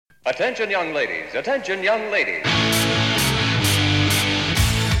Attention, young ladies. Attention, young ladies.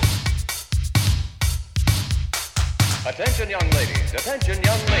 Attention, young ladies. Attention,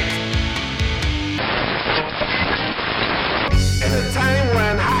 young ladies. In a time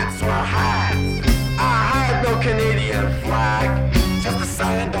when hats were hats, I had no Canadian flag, just a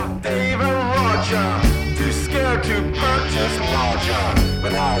sign of Dave and Roger, too scared to purchase larger.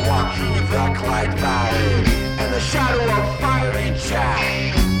 When I walked through the Clyde Valley, in the shadow of fiery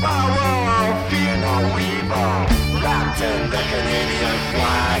Jack, power, fear no evil, wrapped in the Canadian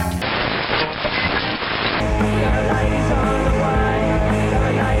flag. The light is on the way, the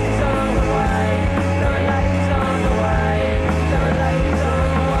light is on the way, the light is on the way, the light is on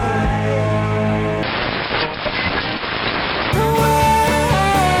the way. Away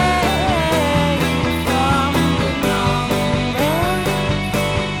from the number,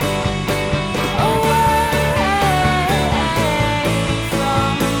 away from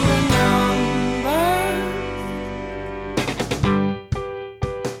the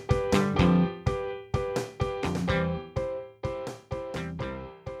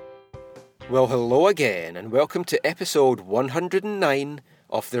Well, hello again, and welcome to episode 109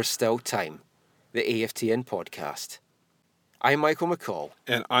 of There's Still Time, the AFTN podcast. I'm Michael McCall.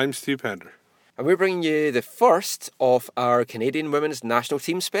 And I'm Steve Pender. And we're bringing you the first of our Canadian Women's National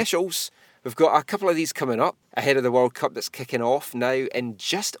Team specials. We've got a couple of these coming up ahead of the World Cup that's kicking off now in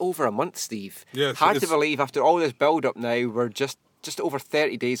just over a month, Steve. Yeah, Hard to believe after all this build-up now, we're just over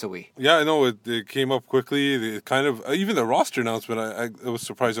 30 days away. Yeah, I know. It came up quickly. Even the roster announcement, I was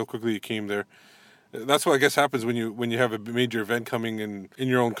surprised how quickly it came there. That's what I guess happens when you have a major event coming in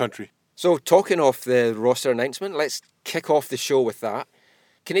your own country. So, talking of the roster announcement, let's kick off the show with that.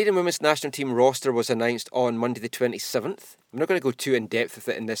 Canadian Women's National Team roster was announced on Monday the 27th. I'm not going to go too in-depth with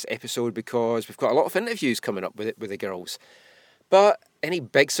it in this episode because we've got a lot of interviews coming up with the girls. But any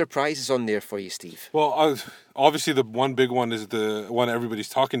big surprises on there for you, Steve? Well, obviously the one big one is the one everybody's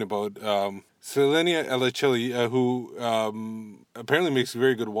talking about, Selenia Elachilli, who apparently makes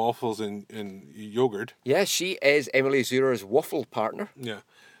very good waffles and yogurt. Yeah, she is Emily Zura's waffle partner. Yeah.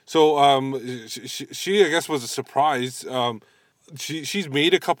 So she I guess was a surprise. She's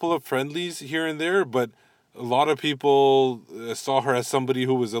made a couple of friendlies here and there, but a lot of people saw her as somebody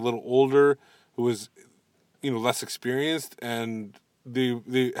who was a little older, who was, less experienced, and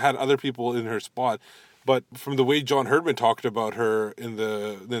they had other people in her spot. But from the way John Herdman talked about her in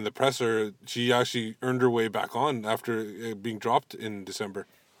the presser, she actually earned her way back on after being dropped in December.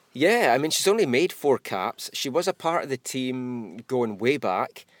 Yeah, I mean, she's only made 4 caps. She was a part of the team going way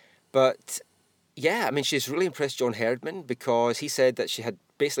back. But, yeah, I mean, she's really impressed John Herdman because he said that she had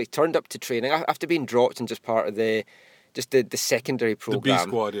basically turned up to training after being dropped and just part of the secondary program. The B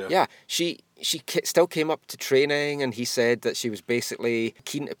squad, yeah. Yeah, she still came up to training, and he said that she was basically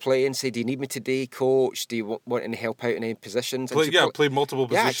keen to play and said, "Do you need me today, coach? Do you want any help out in any positions?" Played multiple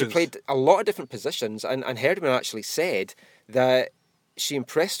positions. Yeah, she played a lot of different positions, and Herdman actually said that she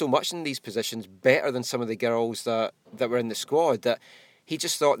impressed so much in these positions, better than some of the girls that were in the squad, that he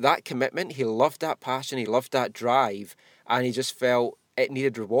just thought that commitment, he loved that passion, he loved that drive, and he just felt it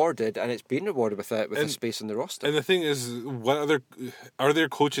needed rewarded, and it's been rewarded with a space on the roster. And the thing is, are there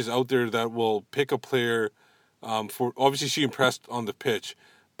coaches out there that will pick a player for? Obviously, she impressed on the pitch,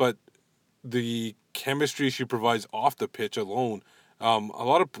 but the chemistry she provides off the pitch alone, a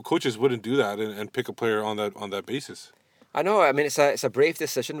lot of coaches wouldn't do that and pick a player on that basis. I know. I mean, it's a brave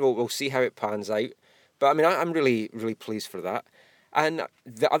decision. We'll see how it pans out, but I mean, I'm really, really pleased for that. And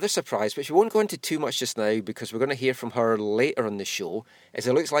the other surprise, which we won't go into too much just now because we're going to hear from her later on the show, is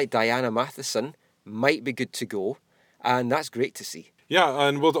it looks like Diana Matheson might be good to go, and that's great to see. Yeah,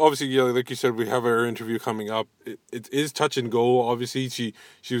 and well, obviously, like you said, we have our interview coming up. It is touch and go. Obviously, she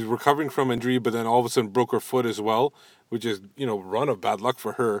was recovering from injury, but then all of a sudden broke her foot as well, which is run of bad luck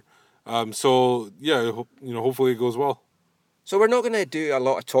for her. So yeah, hopefully it goes well. So we're not going to do a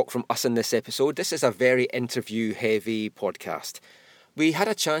lot of talk from us in this episode. This is a very interview-heavy podcast. We had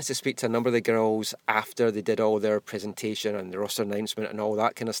a chance to speak to a number of the girls after they did all their presentation and the roster announcement and all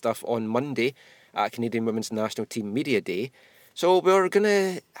that kind of stuff on Monday at Canadian Women's National Team Media Day. So we're going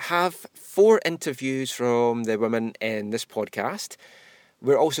to have 4 interviews from the women in this podcast.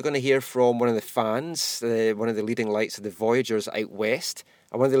 We're also going to hear from one of the fans, one of the leading lights of the Voyagers out west,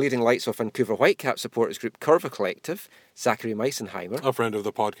 and one of the leading lights of Vancouver Whitecap supporters group Curva Collective, Zachary Meisenheimer. A friend of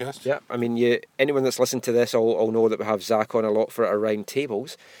the podcast. Yeah, I mean, anyone that's listened to this will know that we have Zach on a lot for our round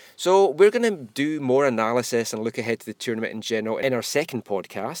tables. So we're going to do more analysis and look ahead to the tournament in general in our second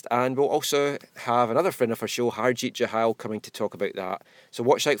podcast, and we'll also have another friend of our show, Harjeet Johal, coming to talk about that. So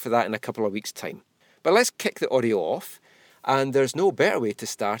watch out for that in a couple of weeks' time. But let's kick the audio off. And there's no better way to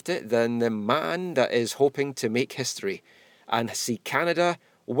start it than the man that is hoping to make history and see Canada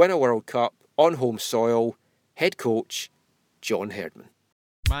win a World Cup on home soil, head coach John Herdman.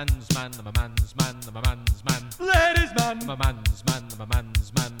 Man's man, I'm a man's man, I'm a man's man. Ladies man, I'm a man's man, I'm a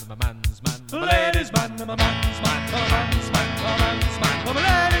man's man, I'm a man's man. Ladies man, I'm a man's man, I'm a man's man, I'm a man's man. I'm a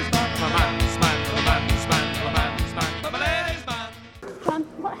ladies man, I'm a man's man, I'm a man's man, I'm a man's man. I'm a ladies man.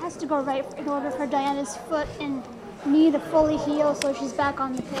 What has to go right in order for Diana's foot and knee to fully heal so she's back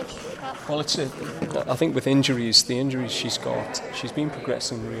on the pitch? Well, I think with injuries, the injuries she's got, she's been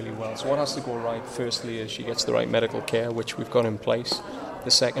progressing really well. So what has to go right, firstly, is she gets the right medical care, which we've got in place.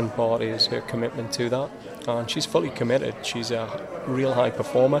 The second part is her commitment to that, and she's fully committed. She's a real high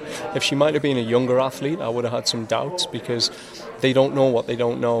performer. If she might have been a younger athlete, I would have had some doubts, because they don't know what they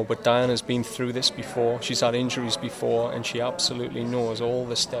don't know. But Diana's been through this before, she's had injuries before, and she absolutely knows all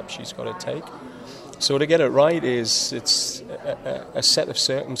the steps she's got to take. So to get it right it's a set of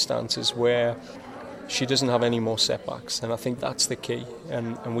circumstances where she doesn't have any more setbacks, and I think that's the key.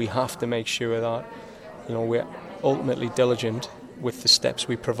 And we have to make sure that, you know, we're ultimately diligent with the steps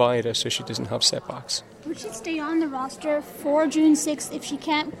we provide her so she doesn't have setbacks. Would she stay on the roster for June 6th if she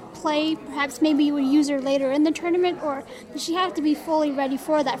can't play? Perhaps maybe you would use her later in the tournament, or does she have to be fully ready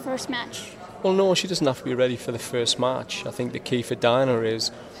for that first match? Well, no, she doesn't have to be ready for the first match. I think the key for Diana is,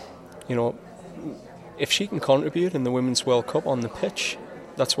 you know, if she can contribute in the Women's World Cup on the pitch,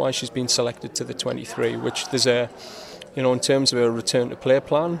 that's why she's been selected to the 23, which there's a, you know, in terms of a return to play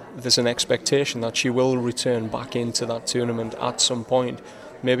plan, there's an expectation that she will return back into that tournament at some point.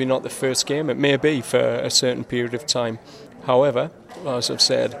 Maybe not the first game, it may be for a certain period of time. However, as I've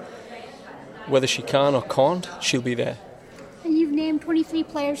said, whether she can or can't, she'll be there. And you've named 23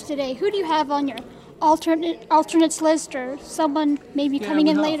 players today. Who do you have on your alternates list, or someone maybe coming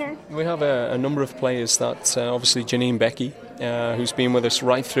in later? We have a number of players that, obviously Janine Becky, who's been with us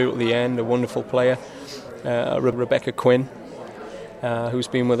right through to the end, a wonderful player. Rebecca Quinn, who's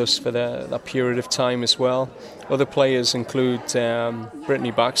been with us for that period of time as well. Other players include Brittany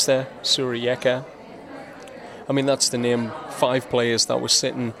Baxter, Suri Yeka. I mean, that's to name 5 players that were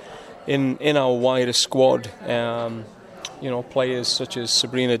sitting in our wider squad. You know, players such as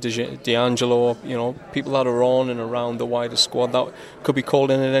Sabrina D'Angelo, you know, people that are on and around the wider squad that could be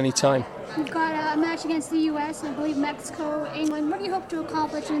called in at any time. You've got a match against the US, I believe Mexico, England. What do you hope to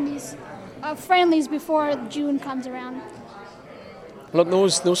accomplish in these friendlies before June comes around? Look,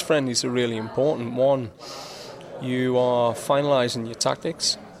 those friendlies are really important. One, you are finalising your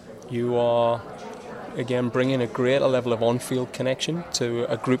tactics. You are, again, bringing a greater level of on-field connection to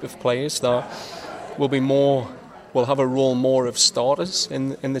a group of players that will have a role more of starters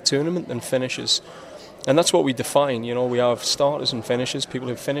in the tournament than finishers. And that's what we define. You know, we have starters and finishers, people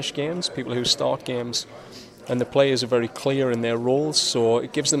who finish games, people who start games. And the players are very clear in their roles, so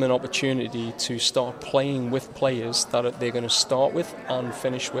it gives them an opportunity to start playing with players that they're going to start with and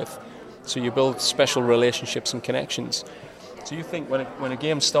finish with. So you build special relationships and connections. So you think when a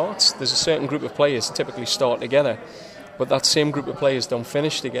game starts, there's a certain group of players that typically start together, but that same group of players don't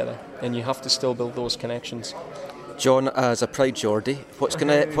finish together, and you have to still build those connections. John, as a proud Geordie, what's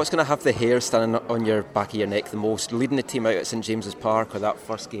gonna have the hair standing on your back of your neck the most? Leading the team out at St James's Park, or that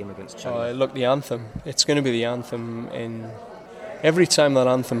first game against China? Look, the anthem. It's going to be the anthem. In every time that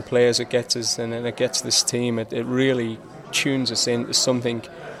anthem plays, it gets us, and it gets this team. It really tunes us into something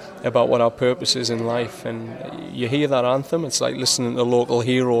about what our purpose is in life. And you hear that anthem, it's like listening to a local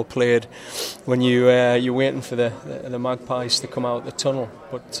hero played when you're waiting for the Magpies to come out the tunnel.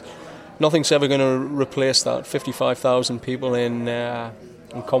 But nothing's ever going to replace that. 55,000 people in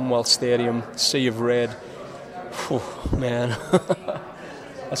Commonwealth Stadium, sea of red. Whew, man,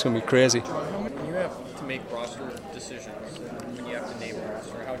 that's going to be crazy. When you have to make roster decisions, when you have to name a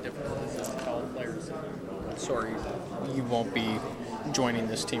roster, how difficult is it to tell players, sorry, you won't be joining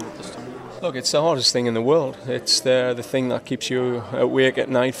this team at this time? Look, it's the hardest thing in the world. It's the thing that keeps you awake at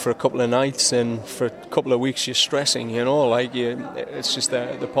night for a couple of nights, and for a couple of weeks you're stressing, you know, it's just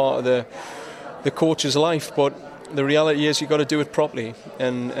the part of the coach's life. But the reality is you've got to do it properly,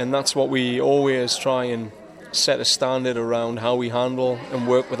 and that's what we always try and set a standard around how we handle and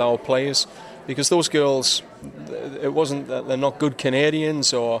work with our players, because those girls, it wasn't that they're not good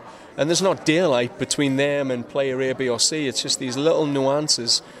Canadians, and there's not daylight between them and player A, B or C. It's just these little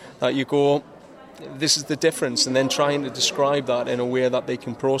nuances that you go, this is the difference, and then trying to describe that in a way that they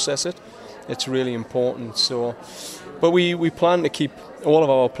can process it. It's really important. So, but we plan to keep all of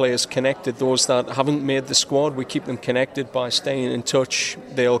our players connected. Those that haven't made the squad, we keep them connected by staying in touch.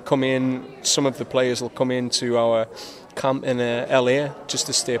 They'll come in, some of the players will come into our camp in LA just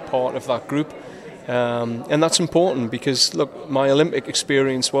to stay part of that group. And that's important because, look, my Olympic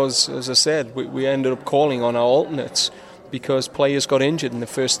experience was, as I said, we ended up calling on our alternates because players got injured in the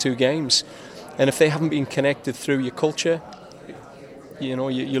first 2 games. And if they haven't been connected through your culture, you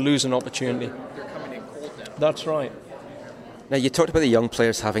lose an opportunity. They're coming in cold now. That's right. Now, you talked about the young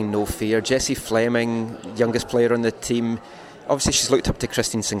players having no fear. Jessie Fleming, youngest player on the team, obviously she's looked up to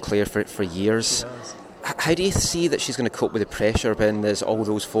Christine Sinclair for years. How do you see that she's going to cope with the pressure when there's all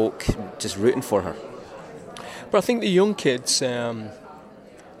those folk just rooting for her? But I think the young kids,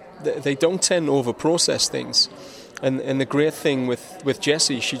 they don't tend to over-process things. And the great thing with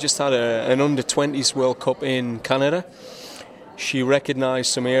Jessie, she just had an under-20s World Cup in Canada. She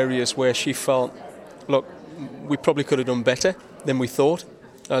recognised some areas where she felt, look, we probably could have done better than we thought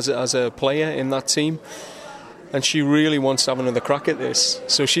as a player in that team. And she really wants to have another crack at this.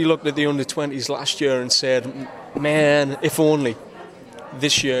 So she looked at the under-20s last year and said, man, if only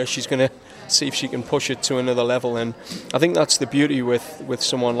this year she's going to see if she can push it to another level. And I think that's the beauty with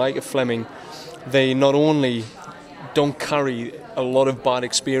someone like a Fleming. They not only don't carry a lot of bad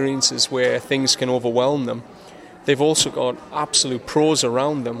experiences where things can overwhelm them, they've also got absolute pros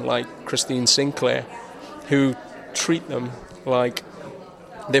around them like Christine Sinclair, who treat them like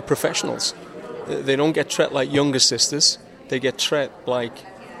they're professionals. They don't get treated like younger sisters. They get treated like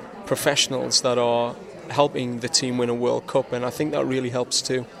professionals that are helping the team win a World Cup, and I think that really helps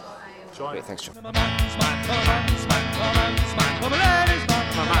too. Great, thanks, John.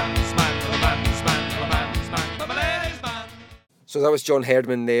 So that was John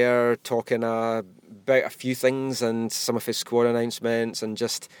Herdman there talking about a few things and some of his score announcements and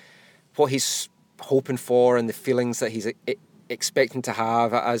just what he's hoping for and the feelings that he's expecting to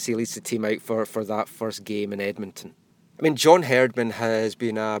have as he leads the team out for that first game in Edmonton. I mean, John Herdman has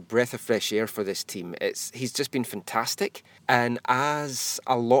been a breath of fresh air for this team. He's just been fantastic. And as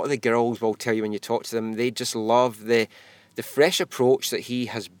a lot of the girls will tell you when you talk to them, they just love the fresh approach that he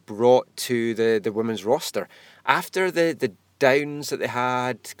has brought to the women's roster. After the downs that they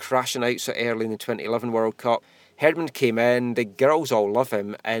had, crashing out so early in the 2011 World Cup, Herdman came in, the girls all love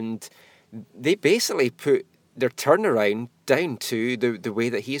him, and they basically put their turnaround down to the way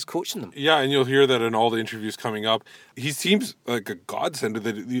that he is coaching them. Yeah, and you'll hear that in all the interviews coming up. He seems like a godsend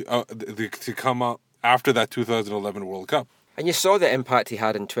to come up after that 2011 World Cup. And you saw the impact he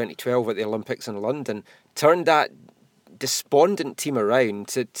had in 2012 at the Olympics in London, turned that despondent team around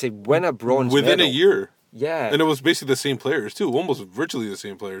to win a bronze within medal. a year. Yeah. And it was basically the same players too, almost virtually the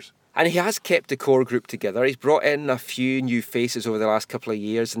same players. And he has kept the core group together. He's brought in a few new faces over the last couple of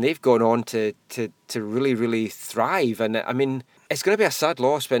years, and they've gone on to really, really thrive. And I mean, it's going to be a sad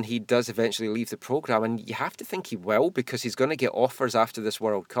loss when he does eventually leave the programme, and you have to think he will, because he's going to get offers after this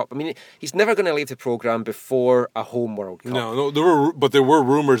World Cup. I mean, he's never going to leave the programme before a home World Cup. No, there were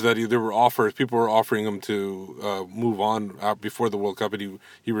rumors that there were offers. People were offering him to move on before the World Cup, and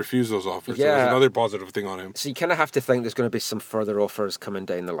he refused those offers. Yeah. So there's another positive thing on him. So you kind of have to think there's going to be some further offers coming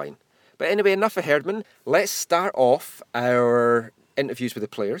down the line. But anyway, enough of Herdman. Let's start off our interviews with the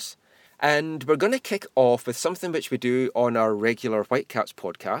players. And we're going to kick off with something which we do on our regular Whitecaps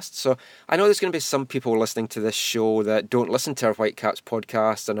podcast. So I know there's going to be some people listening to this show that don't listen to our Whitecaps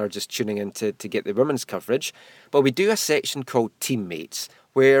podcast and are just tuning in to get the women's coverage. But we do a section called Teammates,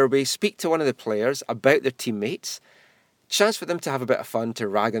 where we speak to one of the players about their teammates. Chance for them to have a bit of fun, to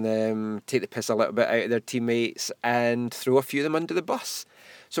rag on them, take the piss a little bit out of their teammates, and throw a few of them under the bus.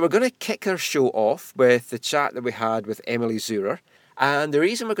 So we're going to kick our show off with the chat that we had with Emily Zurer. And the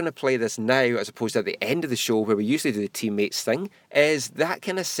reason we're going to play this now, as opposed to at the end of the show where we usually do the teammates thing, is that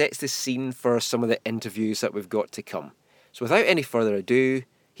kind of sets the scene for some of the interviews that we've got to come. So without any further ado,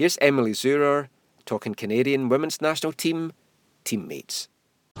 here's Emily Zurer talking Canadian women's national team teammates.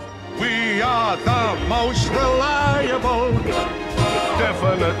 We are the most reliable,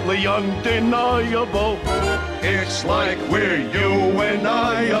 definitely undeniable. It's like we're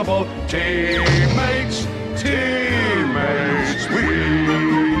UNIable. Teammates, teammates,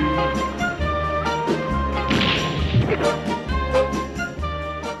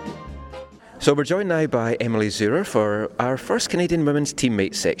 So we're joined now by Emily Zurer for our first Canadian Women's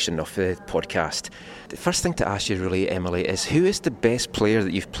Teammates section of the podcast. The first thing to ask you really, Emily, is who is the best player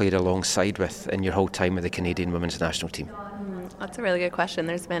that you've played alongside with in your whole time with the Canadian Women's National Team? That's a really good question.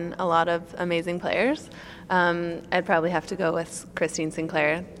 There's been a lot of amazing players. I'd probably have to go with Christine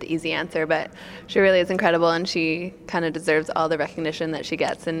Sinclair, the easy answer, but she really is incredible, and she kind of deserves all the recognition that she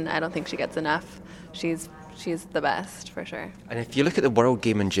gets, and I don't think she gets enough. She's the best, for sure. And if you look at the world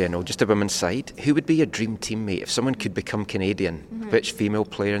game in general, just the women's side, who would be your dream teammate? If someone could become Canadian, which female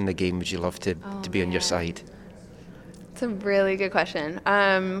player in the game would you love to be on your side? It's a really good question.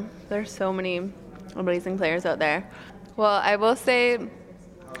 There's so many. amazing players out there. Well, I will say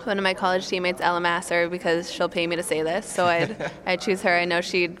one of my college teammates, Ella Masser, because she'll pay me to say this, so I'd choose her. I know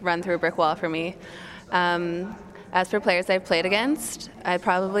she'd run through a brick wall for me. As for players I've played against, I'd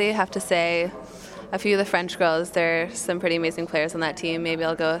probably have to say a few of the French girls. There are some pretty amazing players on that team. Maybe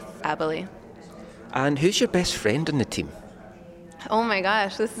I'll go with Abelie. And who's your best friend on the team? Oh my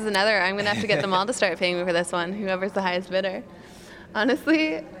gosh, this is another. I'm going to have to get them all to start paying me for this one, whoever's the highest bidder.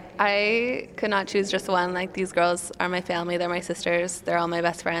 Honestly, I could not choose just one. Like, these girls are my family. They're my sisters. They're all my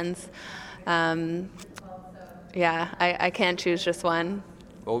best friends. I can't choose just one.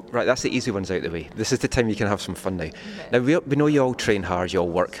 Oh, right, that's the easy ones out of the way. This is the time you can have some fun now. Now, we know you all train hard, you all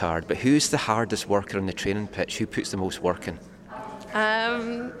work hard, but who's the hardest worker on the training pitch? Who puts the most work in?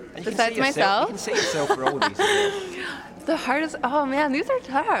 Besides myself. You can say yourself for all these as well. The hardest, oh man, these are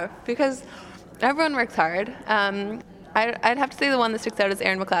tough because everyone works hard. I'd have to say the one that sticks out is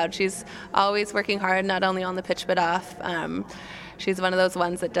Erin McLeod. She's always working hard, not only on the pitch but off. She's one of those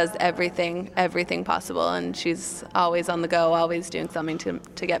ones that does everything possible, and she's always on the go, always doing something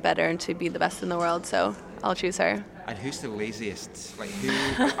to get better and to be the best in the world, so I'll choose her. And who's the laziest? Like, who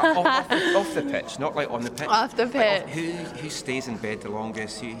off the pitch, not like on the pitch. Off the pitch. Like, who stays in bed the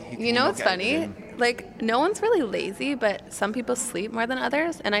longest? Who You know what's funny? Like, no one's really lazy, but some people sleep more than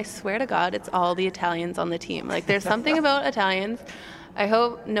others, and I swear to God, it's all the Italians on the team. Like, there's something about Italians. I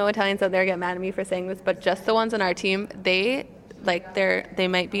hope no Italians out there get mad at me for saying this, but just the ones on our team, they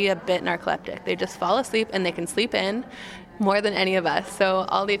might be a bit narcoleptic. They just fall asleep, and they can sleep in more than any of us. So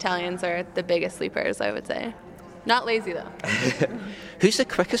all the Italians are the biggest sleepers, I would say. Not lazy though. Who's the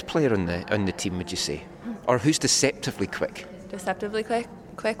quickest player on the team, would you say? Or who's deceptively quick? Deceptively quick?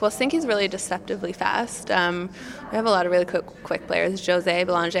 Well, Stinky's really deceptively fast. We have a lot of really quick players. Jose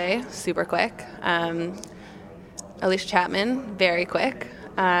Belanger, super quick. Alicia Chapman, very quick.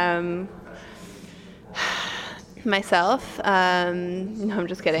 Myself, no, I'm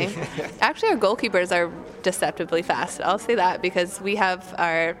just kidding. Actually, our goalkeepers are deceptively fast. I'll say that because we have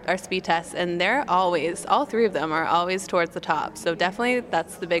our speed tests, and they're always, all three of them are always towards the top. So definitely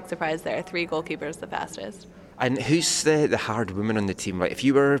that's the big surprise there. 3 goalkeepers the fastest. And who's the hard woman on the team? Like, if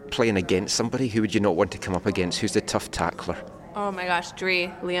you were playing against somebody, who would you not want to come up against? Who's the tough tackler? Oh my gosh,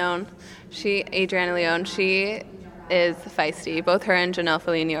 Leon. Adriana Leon, she is feisty. Both her and Janelle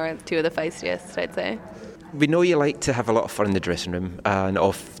Foligno are 2 of the feistiest, I'd say. We know you like to have a lot of fun in the dressing room and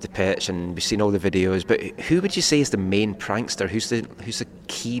off the pitch, and we've seen all the videos, but who would you say is the main prankster? Who's the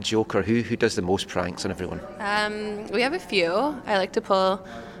key joker? Who does the most pranks on everyone? We have a few. I like to pull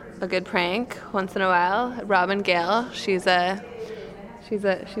a good prank once in a while. Robin Gale, she's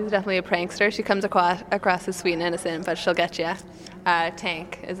definitely a prankster. She comes across as sweet and innocent, but she'll get you.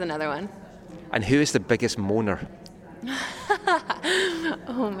 Tank is another one. And who is the biggest moaner?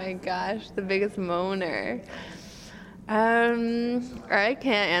 Oh my gosh, the biggest moaner. I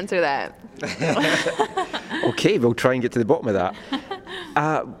can't answer that. Okay, we'll try and get to the bottom of that.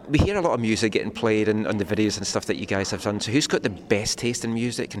 We hear a lot of music getting played on the videos and stuff that you guys have done. So who's got the best taste in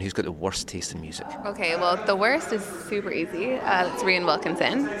music and who's got the worst taste in music? Okay, well, the worst is super easy. It's Rian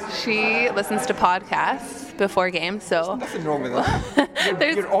Wilkinson. She listens to podcasts before games, so... There's nothing wrong with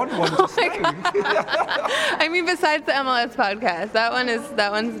that. You're on one just now. I mean, besides the MLS podcast, that one's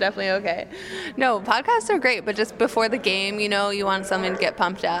definitely okay. No, podcasts are great, but just before the game, you want something to get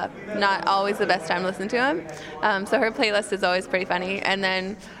pumped up. Not always the best time to listen to them. So her playlist is always pretty funny. And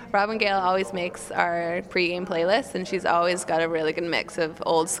then Robin Gale always makes our pre-game playlist, and she's always got a really good mix of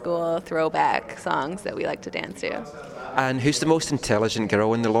old school throwback songs that we like to dance to. And who's the most intelligent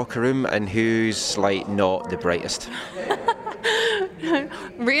girl in the locker room, and who's not the brightest?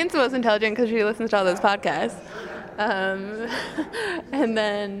 Rian's the most intelligent because she listens to all those podcasts. And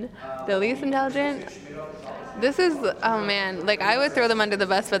then the least intelligent, this is, oh man, I would throw them under the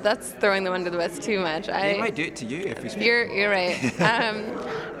bus, but that's throwing them under the bus too much. They might do it to you if we speak. You're right.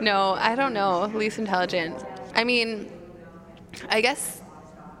 No, I don't know. Least intelligent. I mean, I guess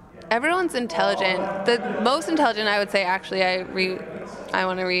everyone's intelligent. The most intelligent, I would say, actually, I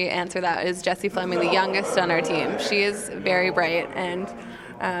want to re-answer that, is Jessie Fleming, the youngest on our team. She is very bright, and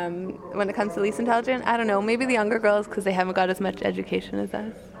when it comes to least intelligent, I don't know, maybe the younger girls because they haven't got as much education as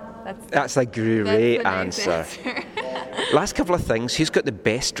us. That's a great nice answer. Last couple of things. Who's got the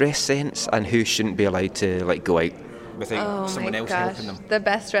best dress sense and who shouldn't be allowed to go out without someone else helping them? The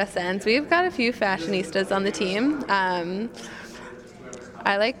best dress sense. We've got a few fashionistas on the team. I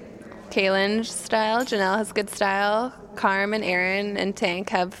like Kaylin's style. Janelle has good style. Carm and Erin and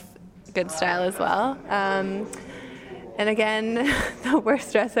Tank have good style as well. And again, the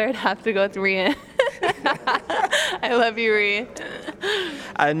worst dresser, I'd have to go with Rian. I I love you, Ree.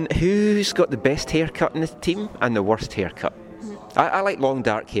 And who's got the best haircut in the team and the worst haircut? I like long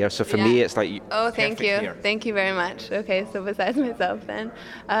dark hair, so for me it's like oh, thank you. hair. Thank you very much. Okay, so besides myself then,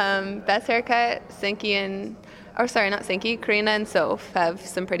 best haircut, Sinky and, or sorry, not Sinky, Karina and Soph have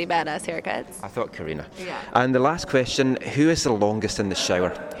some pretty badass haircuts. I thought Karina. Yeah. And the last question, who is the longest in the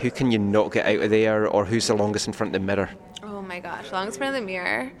shower? Who can you not get out of there, or who's the longest in front of the mirror? Oh my gosh, longest front of the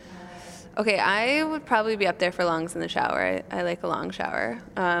mirror. Okay, I would probably be up there for longest in the shower. I like a long shower.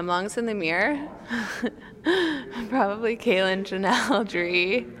 Longest in the mirror, probably Kaylin, Janelle,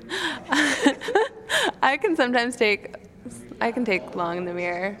 Dree. I can sometimes take long in the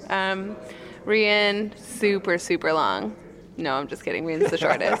mirror. Rian, super long. No, I'm just kidding. Rian's the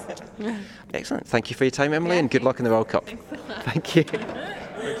shortest. Excellent. Thank you for your time, Emily, and good luck in the World Cup. Thank you.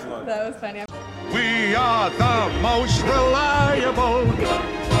 That was funny. We are the most reliable,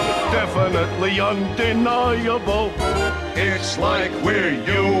 definitely undeniable. It's like we're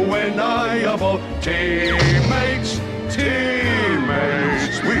UNIable. Teammates,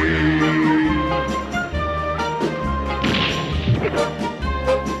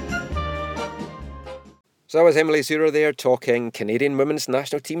 So that was Emily Zuro there talking Canadian women's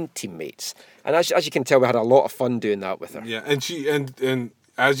national team teammates. And as you can tell, we had a lot of fun doing that with her. Yeah, and she and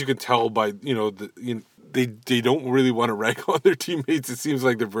as you can tell by they don't really want to rag on their teammates. It seems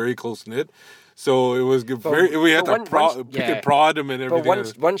like they're very close knit. So it was we had to prod them and everything.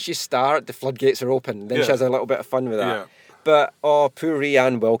 But once you start, the floodgates are open. Then she has a little bit of fun with that. Yeah. But poor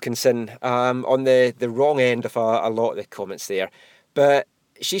Rianne Wilkinson on the wrong end of a lot of the comments there. But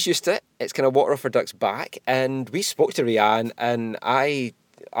she's used to it. It's kind of water off her duck's back. And we spoke to Rianne, and I've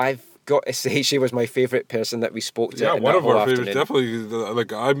got to say she was my favourite person that we spoke to. Yeah, one of our favourites, definitely.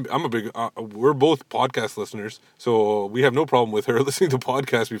 Like I'm a big. We're both podcast listeners, so we have no problem with her listening to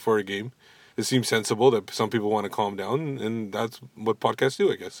podcasts before a game. It seems sensible that some people want to calm down, and that's what podcasts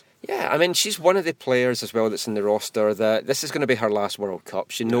do, I guess. Yeah, I mean, she's one of the players as well that's in the roster that this is going to be her last World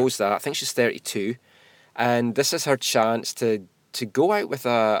Cup. She knows that. I think she's 32, and this is her chance to go out with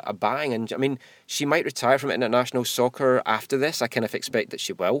a bang. And I mean, she might retire from international soccer after this. I kind of expect that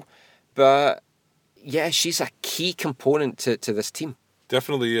she will. But yeah, she's a key component to this team.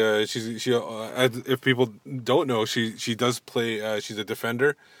 Definitely, if people don't know, she does play. She's a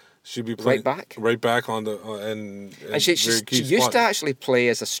defender. She'd be playing right back on the and she used to actually play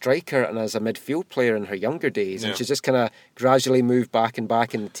as a striker and as a midfield player in her younger days, and she's just kind of gradually moved back in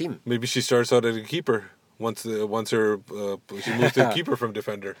the team. Maybe she starts out as a keeper. Once she moves to keeper from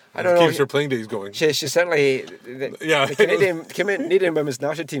defender. I don't know. Keeps her playing days going. She certainly... The Canadian women's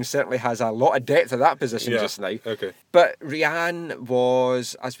national team certainly has a lot of depth at that position just now. Okay. But Rianne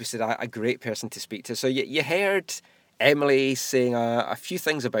was, as we said, a great person to speak to. So you heard Emily saying a few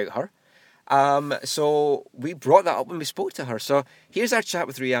things about her. So we brought that up when we spoke to her. So here's our chat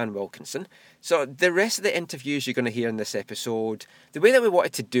with Rianne Wilkinson. So the rest of the interviews you're going to hear in this episode, the way that we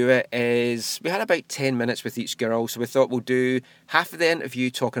wanted to do it is we had about 10 minutes with each girl. So we thought we'll do half of the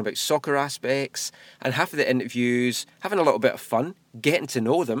interview talking about soccer aspects and half of the interviews having a little bit of fun, getting to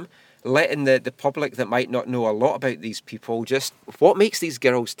know them, letting the public that might not know a lot about these people just what makes these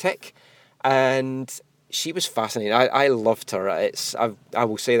girls tick. And she was fascinating. I loved her. I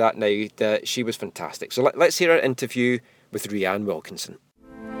will say that now, that she was fantastic. So let's hear our interview with Rianne Wilkinson.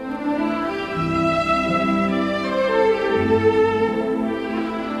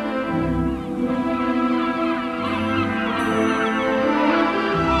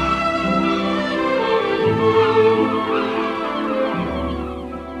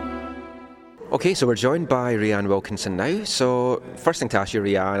 Okay, so we're joined by Rianne Wilkinson now. So first thing to ask you,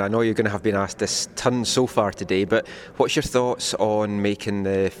 Rianne, I know you're going to have been asked this ton so far today, but what's your thoughts on making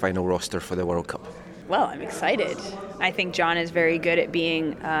the final roster for the World Cup? Well, I'm excited. I think John is very good at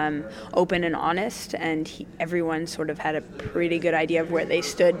being open and honest, and everyone sort of had a pretty good idea of where they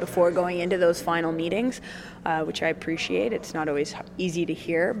stood before going into those final meetings, which I appreciate. It's not always easy to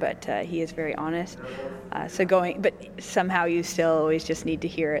hear, but he is very honest. But somehow you still always just need to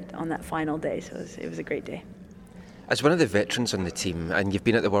hear it on that final day. So it was a great day. As one of the veterans on the team, and you've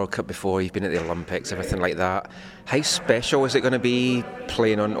been at the World Cup before, you've been at the Olympics, everything like that, how special is it going to be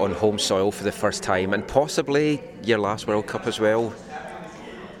playing on home soil for the first time, and possibly your last World Cup as well?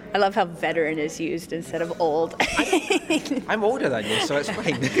 I love how veteran is used instead of old. I'm older than you, so it's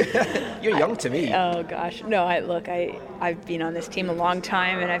fine. You're young to me. Oh, gosh. No, I've been on this team a long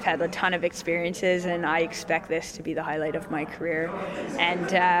time, and I've had a ton of experiences, and I expect this to be the highlight of my career. And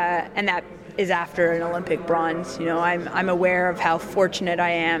that is after an Olympic bronze. You know, I'm aware of how fortunate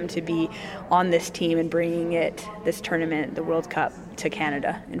I am to be on this team and bringing this tournament, the World Cup, to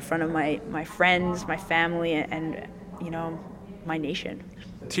Canada in front of my friends, my family, and my nation.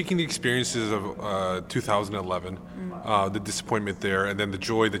 Taking the experiences of 2011, the disappointment there, and then the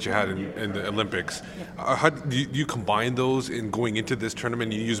joy that you had in the Olympics, how do you combine those in going into this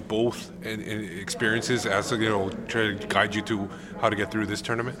tournament? You use both in experiences as try to guide you to how to get through this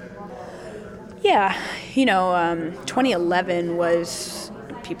tournament? Yeah, 2011 was,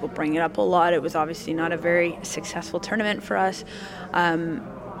 people bring it up a lot. It was obviously not a very successful tournament for us,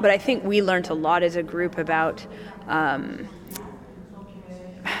 but I think we learned a lot as a group about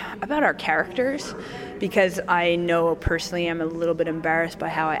our characters, because I know personally I'm a little bit embarrassed by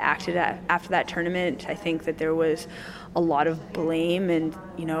how I acted after that tournament. I think that there was a lot of blame and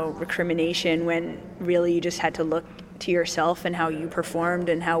recrimination when really you just had to look to yourself and how you performed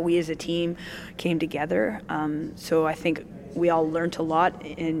and how we as a team came together. So I think we all learned a lot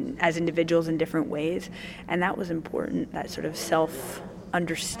as individuals in different ways, and that was important, that sort of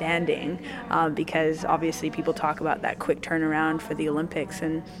self-understanding, because obviously people talk about that quick turnaround for the Olympics,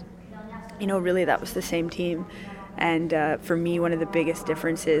 and really that was the same team. And for me, one of the biggest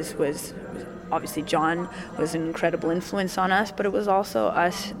differences was obviously John was an incredible influence on us, but it was also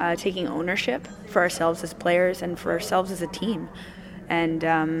us taking ownership for ourselves as players and for ourselves as a team. And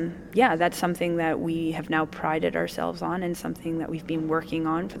that's something that we have now prided ourselves on, and something that we've been working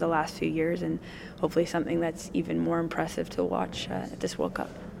on for the last few years, and hopefully something that's even more impressive to watch at this World Cup.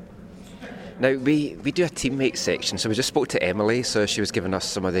 Now, we do a teammate section, so we just spoke to Emily, so she was giving us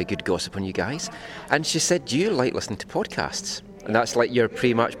some of the good gossip on you guys, and she said you like listening to podcasts, and that's like your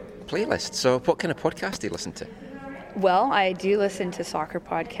pre-match playlist. So what kind of podcast do you listen to? Well, I do listen to soccer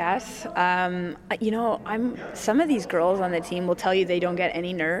podcasts. Some of these girls on the team will tell you they don't get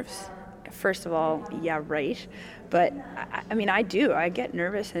any nerves. First of all, yeah, right. But I do. I get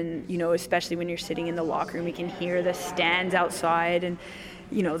nervous, and especially when you're sitting in the locker room, you can hear the stands outside, and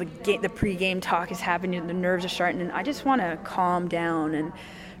the pre-game talk is happening, and the nerves are starting, and I just want to calm down. And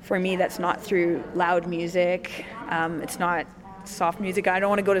for me, that's not through loud music. It's not soft music. I don't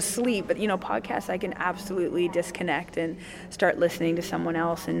want to go to sleep, but podcasts, I can absolutely disconnect and start listening to someone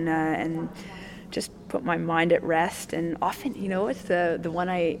else and just put my mind at rest. And often, it's the one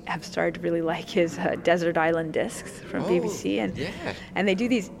I have started to really like is Desert Island Discs from BBC, and they do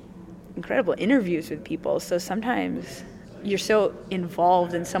these incredible interviews with people. So sometimes you're so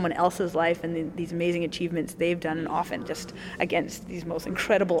involved in someone else's life and these amazing achievements they've done, and often just against these most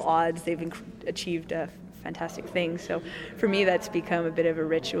incredible odds, they've achieved fantastic things. So for me, that's become a bit of a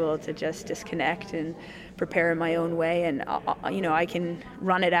ritual to just disconnect and prepare in my own way. And I can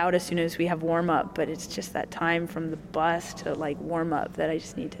run it out as soon as we have warm up, but it's just that time from the bus to warm up that I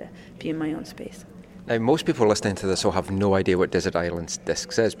just need to be in my own space. Now, most people listening to this will have no idea what Desert Island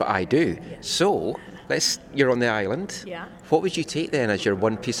Discs is, but I do. Yeah. So you're on the island. Yeah. What would you take then as your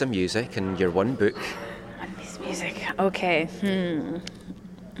one piece of music and your one book? One piece of music. Okay.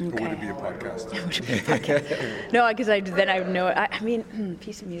 Or would it be a podcast? Would it be a podcast? No, because I would know.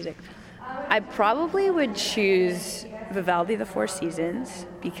 Piece of music. I probably would choose Vivaldi, The Four Seasons,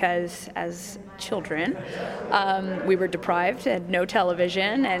 because as children, we were deprived, had no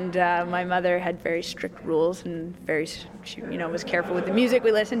television, and my mother had very strict rules and she was careful with the music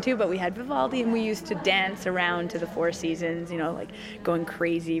we listened to, but we had Vivaldi, and we used to dance around to The Four Seasons, going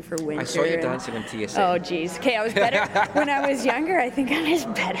crazy for winter. I saw you dancing on TSN. Oh, geez. Okay, I was better. When I was younger, I think I was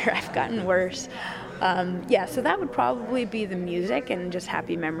better. I've gotten worse. So that would probably be the music, and just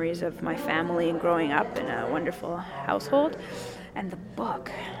happy memories of my family and growing up in a wonderful household. And the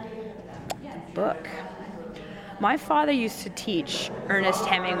book. My father used to teach Ernest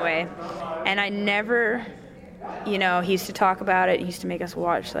Hemingway, and I never, he used to talk about it. He used to make us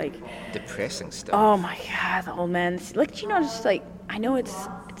watch depressing stuff. Oh my God, the old man. I know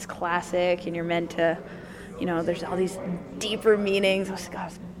it's classic, and you're meant to, there's all these deeper meanings. Oh, God,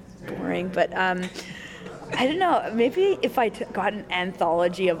 it's boring, but I don't know, maybe if I got an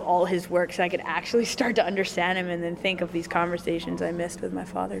anthology of all his works, I could actually start to understand him and then think of these conversations I missed with my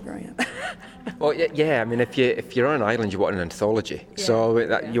father growing up. Well, yeah, if you're on an island, you want an anthology,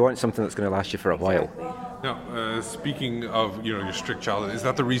 you want something that's going to last you for a while. Now, speaking of your strict childhood, is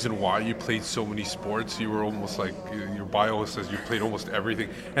that the reason why you played so many sports? You were almost your bio says you played almost everything.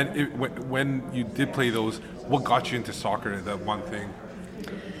 And when you did play those, what got you into soccer? That one thing?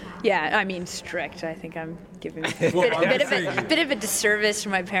 Yeah, strict. I think I'm giving a bit of a disservice to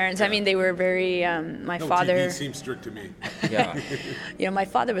my parents. They were very. My father. TV seems strict to me. Yeah. My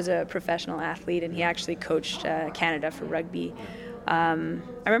father was a professional athlete, and he actually coached Canada for rugby. I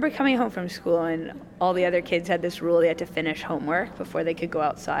remember coming home from school and all the other kids had this rule they had to finish homework before they could go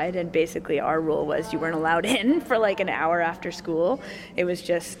outside, and basically our rule was you weren't allowed in for like an hour after school. It was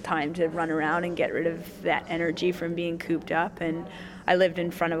just time to run around and get rid of that energy from being cooped up. And I lived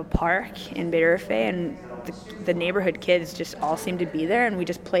in front of a park in Baie-D'Urfé, and the neighborhood kids just all seemed to be there, and we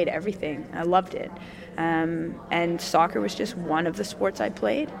just played everything. I loved it. And soccer was just one of the sports I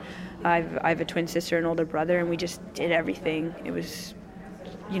played. I have a twin sister and older brother, and we just did everything. It was,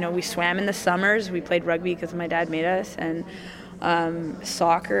 we swam in the summers. We played rugby because my dad made us, and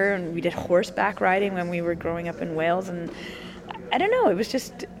soccer, and we did horseback riding when we were growing up in Wales. And I don't know, it was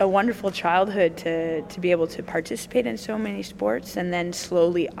just a wonderful childhood to be able to participate in so many sports. And then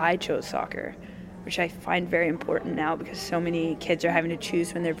slowly I chose soccer, which I find very important now because so many kids are having to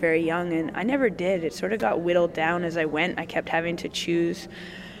choose when they're very young, and I never did. It sort of got whittled down as I went. I kept having to choose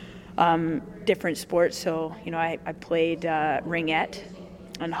different sports. So, I played ringette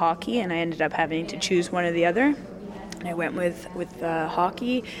and hockey, and I ended up having to choose one or the other. And I went with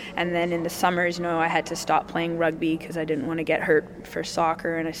hockey, and then in the summers, I had to stop playing rugby because I didn't want to get hurt for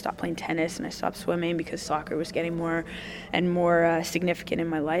soccer, and I stopped playing tennis, and I stopped swimming because soccer was getting more and more significant in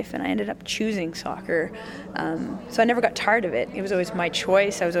my life, and I ended up choosing soccer. So I never got tired of it. It was always my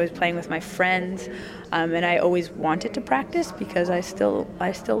choice. I was always playing with my friends, and I always wanted to practice because I still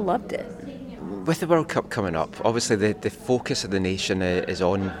loved it. With the World Cup coming up, obviously the focus of the nation is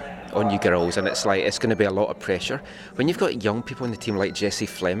on you girls, and it's going to be a lot of pressure. When you've got young people in the team like Jessie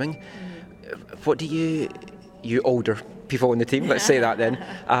Fleming, what do you older people in the team, let's say that then,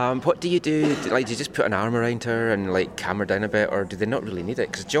 what do you do? Do you just put an arm around her and calm her down a bit, or do they not really need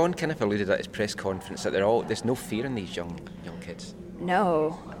it? Because John kind of alluded at his press conference that there's no fear in these young kids.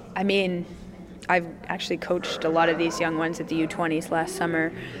 No, I mean, I've actually coached a lot of these young ones at the U20s last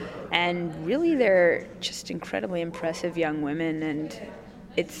summer, and really they're just incredibly impressive young women, and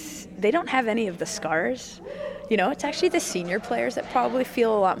they don't have any of the scars. It's actually the senior players that probably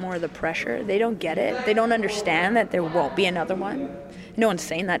feel a lot more of the pressure. They don't get it. They don't understand that there won't be another one. No one's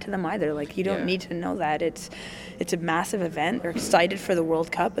saying that to them either. You don't need to know that. It's a massive event. They're excited for the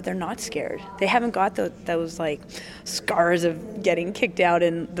World Cup, but they're not scared. They haven't got those scars of getting kicked out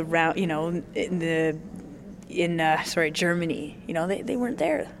in the round, in Germany. They weren't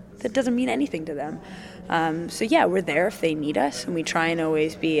there. That doesn't mean anything to them. So yeah, we're there if they need us, and we try and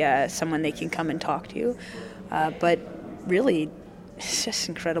always be someone they can come and talk to. But really, it's just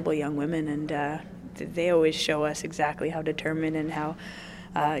incredible young women, and they always show us exactly how determined and how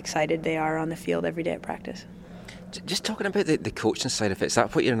excited they are on the field every day at practice. Just talking about the coaching side of it, is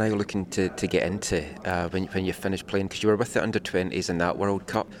that what you're now looking to get into when you finish playing? Because you were with the under-20s in that World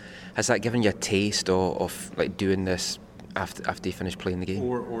Cup. Has that given you a taste of doing this after you finish playing the game?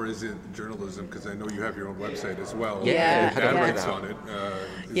 Or is it journalism? Because I know you have your own website as well. Yeah. Dad writes on it.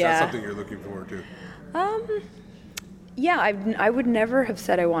 Is that something you're looking forward to? I would never have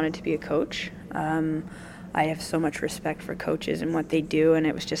said I wanted to be a coach. I have so much respect for coaches and what they do, and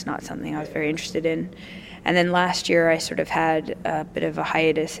it was just not something I was very interested in. And then last year I sort of had a bit of a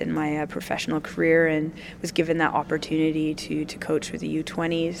hiatus in my professional career and was given that opportunity to coach with the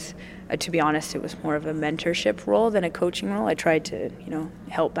U20s. To be honest, it was more of a mentorship role than a coaching role. I tried to,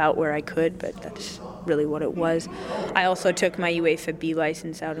 help out where I could, but that's really what it was. I also took my UEFA B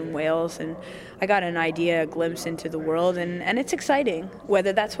license out in Wales, and I got an idea, a glimpse into the world, and it's exciting.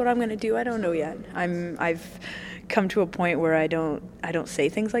 Whether that's what I'm going to do, I don't know yet. I've come to a point where I don't say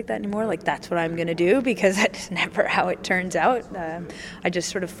things like that anymore, that's what I'm going to do, because that's never how it turns out. I just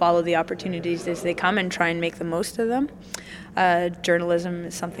sort of follow the opportunities as they come and try and make the most of them. Journalism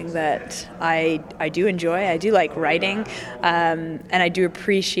is something that I do enjoy. I do like writing, and I do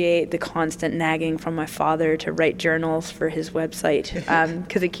appreciate the constant nagging from my father to write journals for his website,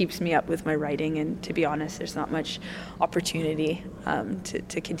 because it keeps me up with my writing, and to be honest, there's not much opportunity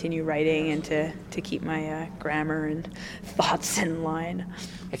to continue writing and to keep my grammar and thoughts in line.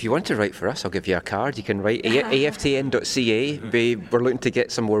 If you want to write for us, I'll give you a card. You can write aftn.ca. We're looking to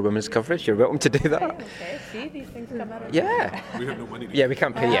get some more women's coverage. You're welcome to do that. Okay, see, these things come out of Yeah. We have no money to we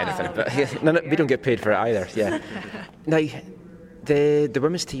can't pay you anything, but we don't get paid for it either. Yeah. Now, the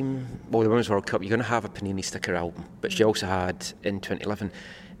women's team, the Women's World Cup, you're going to have a Panini sticker album, which you also had in 2011.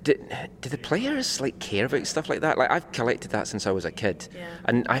 Do the players care about stuff like that? I've collected that since I was a kid,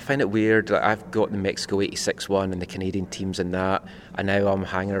 and I find it weird. I've got the Mexico '86 one and the Canadian teams in that, and now I'm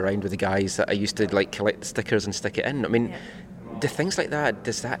hanging around with the guys that I used to collect the stickers and stick it in. I mean, do things like that,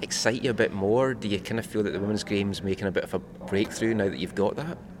 does that excite you a bit more? Do you kind of feel that the women's game's making a bit of a breakthrough now that you've got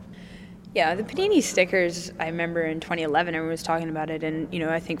that? Yeah, the Panini stickers, I remember in 2011, everyone was talking about it, and,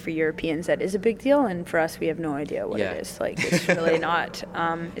 I think for Europeans that is a big deal, and for us, we have no idea what it is. Like, it's really not.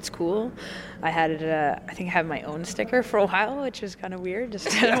 It's cool. I think I had my own sticker for a while, which was kind of weird, just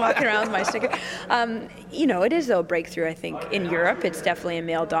walking around with my sticker. It is, though, a breakthrough, I think. In Europe, it's definitely a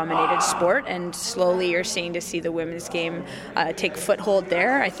male-dominated sport, and slowly you're seeing to see the women's game take foothold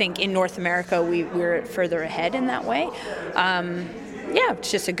there. I think in North America, we're further ahead in that way.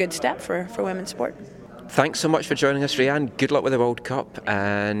 It's just a good step for women's sport. Thanks so much for joining us, Rhian. Good luck with the World Cup,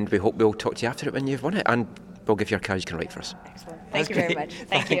 and we hope we'll talk to you after it when you've won it, and we'll give you our cards you can write for us. Excellent. Thank you very much.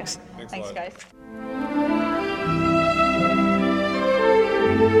 Thank you. Thanks, guys.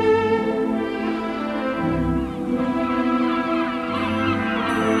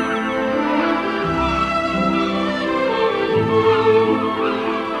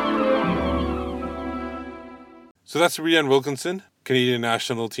 So that's Rhian Wilkinson, Canadian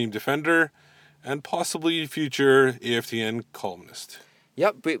national team defender and possibly future AFTN columnist.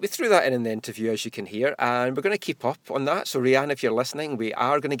 Yep, we threw that in the interview, as you can hear, and we're going to keep up on that. So, Rhian, if you're listening, we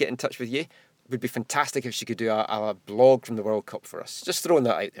are going to get in touch with you. It would be fantastic if she could do a blog from the World Cup for us. Just throwing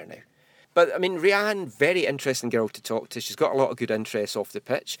that out there now. But, I mean, Rhian, very interesting girl to talk to. She's got a lot of good interests off the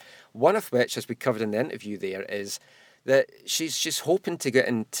pitch. One of which, as we covered in the interview there, is that she's hoping to get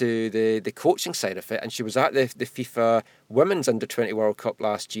into the coaching side of it, and she was at the FIFA Women's Under-20 World Cup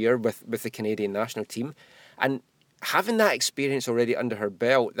last year with the Canadian national team, and having that experience already under her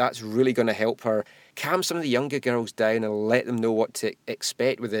belt, that's really going to help her calm some of the younger girls down and let them know what to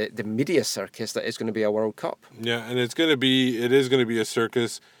expect with the media circus that is going to be a World Cup. Yeah, and it is going to be a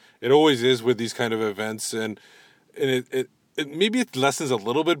circus. It always is with these kind of events, and it maybe it lessens a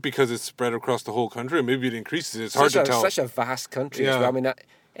little bit because it's spread across the whole country, and maybe it increases. It's hard to tell. Such a vast country as well. I mean,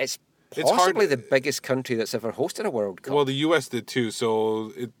 it's possibly the biggest country that's ever hosted a World Cup. Well, the U.S. did too,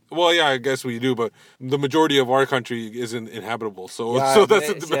 I guess we do, but the majority of our country isn't inhabitable, so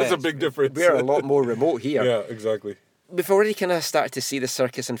that's a big difference. We're a lot more remote here. Yeah, exactly. We've already kind of started to see the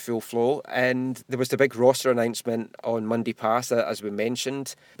circus in full flow, and there was the big roster announcement on Monday past, as we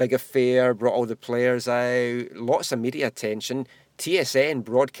mentioned. Big affair, brought all the players out, lots of media attention. TSN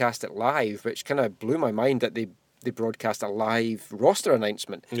broadcast it live, which kind of blew my mind that they broadcast a live roster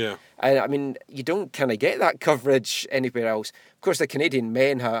announcement. Yeah. And I mean, you don't kind of get that coverage anywhere else. Of course, the Canadian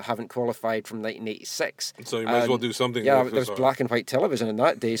men haven't qualified from 1986. So you might as well do something. Yeah, there was black and white television in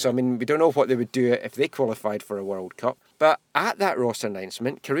that day. So, I mean, we don't know what they would do if they qualified for a World Cup. But at that roster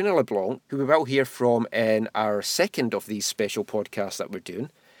announcement, Karina LeBlanc, who we will hear from in our second of these special podcasts that we're doing,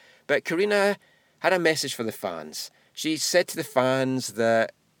 but Karina had a message for the fans. She said to the fans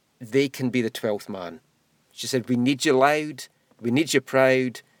that they can be the 12th man. She said, we need you loud, we need you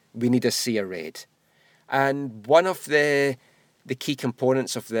proud, we need a sea of red. And one of the key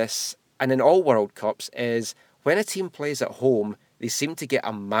components of this, and in all World Cups, is when a team plays at home, they seem to get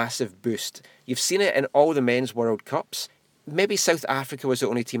a massive boost. You've seen it in all the men's World Cups. Maybe South Africa was the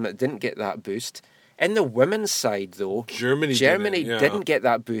only team that didn't get that boost. In the women's side, though, Germany didn't get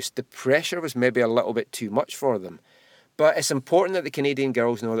that boost. The pressure was maybe a little bit too much for them. But it's important that the Canadian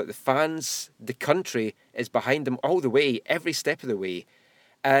girls know that the fans, the country, is behind them all the way, every step of the way.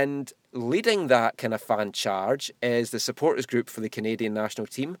 And leading that kind of fan charge is the supporters group for the Canadian national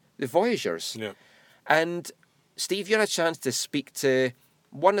team, the Voyageurs. Yeah. And Steve, you had a chance to speak to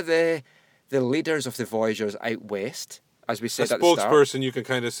one of the leaders of the Voyageurs out west, as we said at the start. Spokesperson, you can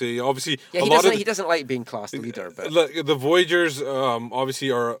kind of say. Obviously, yeah, he doesn't like being classed leader. But the Voyageurs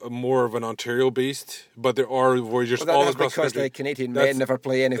obviously are more of an Ontario-based, but there are Voyageurs all across the country. Because the Canadian men never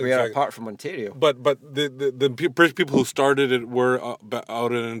play anywhere apart from Ontario. But the people who started it were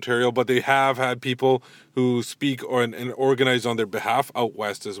out in Ontario, but they have had people who speak and organize on their behalf out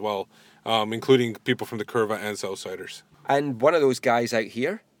west as well, including people from the Curva and Southsiders. And one of those guys out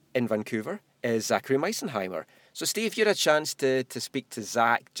here in Vancouver is Zachary Meisenheimer. So, Steve, you had a chance to speak to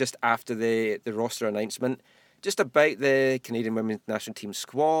Zach just after the roster announcement, just about the Canadian women's national team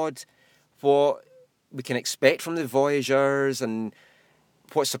squad, what we can expect from the Voyageurs and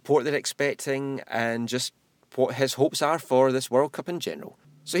what support they're expecting, and just what his hopes are for this World Cup in general.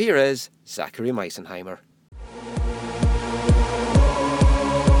 So here is Zachary Meisenheimer.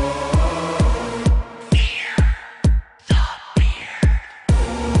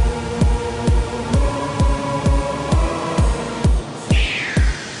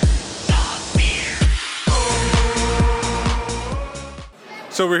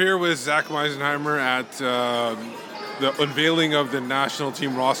 So we're here with Zach Meisenheimer at the unveiling of the national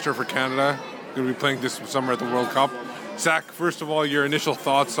team roster for Canada. Going to be playing this summer at the World Cup. Zach, first of all, your initial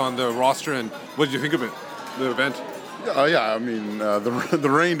thoughts on the roster and what did you think of it, the event? Yeah. I mean, the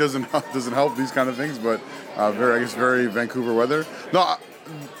rain doesn't help these kind of things, but very Vancouver weather. No,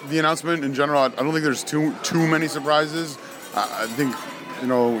 the announcement in general, I don't think there's too many surprises. I think,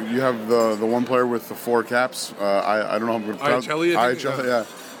 you have the one player with the 4 caps. I don't know how I'm going to pronounce Iachelli, yeah.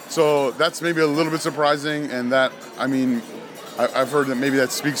 So that's maybe a little bit surprising, and that, I mean, I've heard that maybe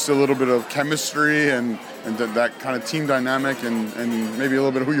that speaks to a little bit of chemistry and that kind of team dynamic and maybe a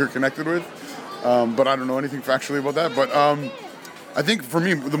little bit of who you're connected with. But I don't know anything factually about that. But I think for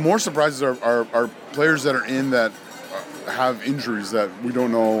me, the more surprises are players that are in that have injuries that we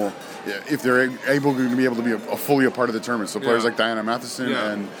don't know if they're able to be fully a part of the tournament. So players like Diana Matheson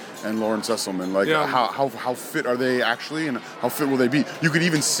and Lauren Sesselman, like how fit are they actually, and how fit will they be? You could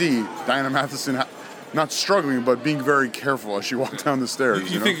even see Diana Matheson not struggling, but being very careful as she walked down the stairs.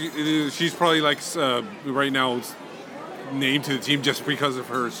 You think she's probably like right now named to the team just because of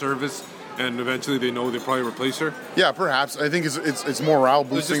her service, and eventually they know they probably replace her? Yeah, perhaps. I think it's morale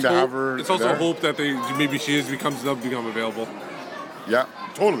boosting to have her. It's also there. hope that maybe she become available. Yeah,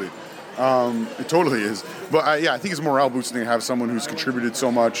 totally. It totally is. But I think it's morale boosting to have someone who's contributed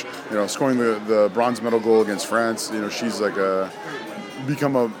so much. Scoring the bronze medal goal against France. She's like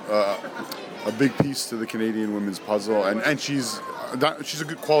become a big piece to the Canadian women's puzzle, and she's a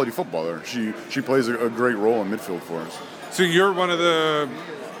good quality footballer. She plays a great role in midfield for us. So you're one of the,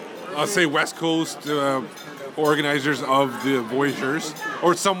 I'll say, West Coast organizers of the Voyageurs,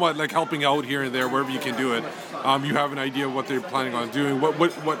 or somewhat like helping out here and there wherever you can do it. You have an idea of what they're planning on doing.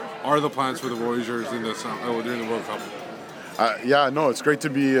 What are the plans for the Voyageurs during the World Cup? It's great to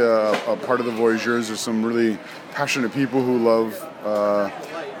be a part of the Voyageurs. There's some really passionate people who love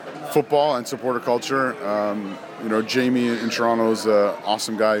football and supporter culture. Jamie in Toronto is an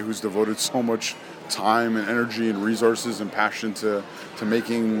awesome guy who's devoted so much time and energy and resources and passion to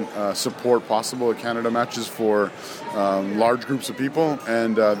making support possible at Canada matches for large groups of people,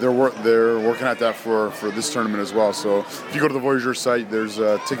 and they're working at that for this tournament as well. So if you go to the Voyageurs site, there's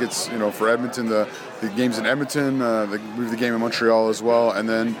tickets for Edmonton, the games in Edmonton, the game in Montreal as well, and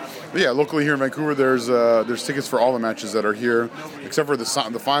then locally here in Vancouver, there's tickets for all the matches that are here, except for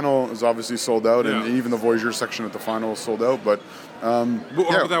the final is obviously sold out, and even the Voyageurs section at the final is sold out. But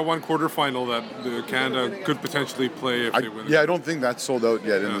about that one quarterfinal that Canada could potentially play if they win. Yeah, I don't think that's sold out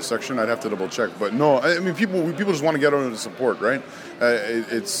yet in the section. I'd have to double check. But no, I mean people just want to get out and support, right?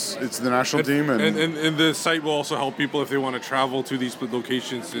 It's the national team, and the site will also help people if they want to travel to these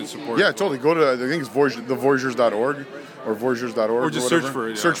locations to support. Yeah, totally. Go to, I think it's thevoyageurs.org or voyageurs.org, or just search for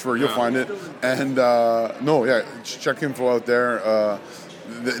it. Search for it, you'll find it. And check info out there.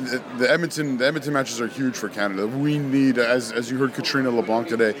 The Edmonton matches are huge for Canada. We need, as you heard Katrina LeBlanc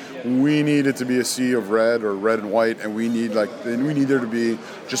today, we need it to be a sea of red or red and white, and we need there to be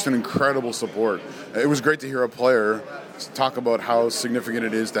just an incredible support. It was great to hear a player talk about how significant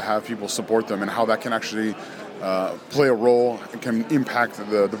it is to have people support them and how that can actually play a role and can impact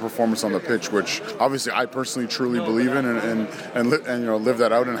the performance on the pitch, which obviously I personally truly believe in and live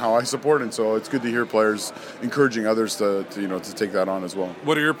that out in how I support. And so it's good to hear players encouraging others to take that on as well.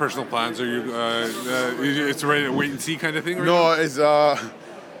 What are your personal plans? Are you it's ready to wait and see kind of thing? No, it's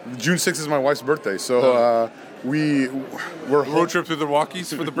June 6th is my wife's birthday, so we're road trip to the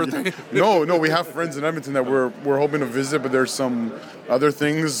Rockies for the birthday. No, we have friends in Edmonton that we're hoping to visit, but there's some other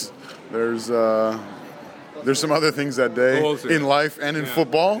things. There's some other things that day in life and in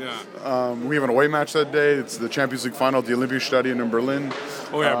football. Yeah. We have an away match that day. It's the Champions League final at the Olympiastadion in Berlin.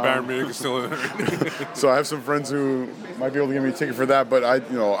 Oh yeah, Bayern Munich is still in there. So I have some friends who might be able to give me a ticket for that. But I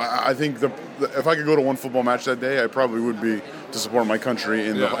think if I could go to one football match that day, I probably would be to support my country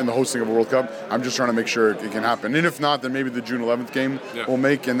in the hosting of a World Cup. I'm just trying to make sure it can happen. And if not, then maybe the June 11th game will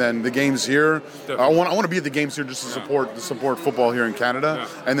make, and then the games here. I want to be at the games here just to support football here in Canada.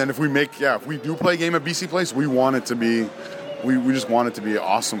 Yeah. And then if we do play a game at BC Place, we want it to be. We just want it to be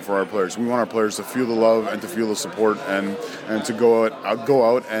awesome for our players. We want our players to feel the love and to feel the support and to go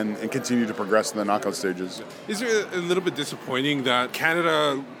out and continue to progress in the knockout stages. Is it a little bit disappointing that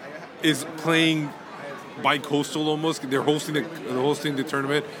Canada is playing bi-coastal almost? They're hosting the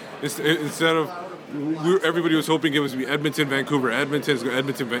tournament instead of everybody was hoping it was be Edmonton, Vancouver,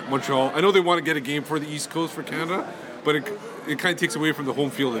 Edmonton, Montreal. I know they want to get a game for the East Coast for Canada, but it kind of takes away from the home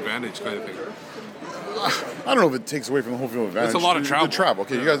field advantage kind of thing. I don't know if it takes away from the home field advantage. It's a lot of travel. The travel,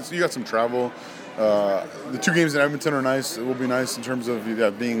 okay. Yeah. You got some travel. The 2 games in Edmonton are nice. It will be nice in terms of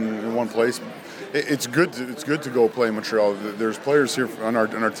being in one place. It's good to go play in Montreal. There's players here on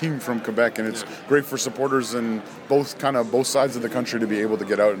our team from Quebec, and it's great for supporters in both sides of the country to be able to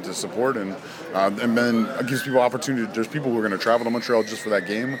get out and to support, and then it gives people opportunity. There's people who are going to travel to Montreal just for that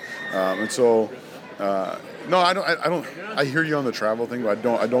game, and so. No, I don't. I hear you on the travel thing, but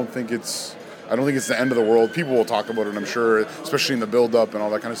I don't think it's the end of the world. People will talk about it, I'm sure, especially in the build-up and all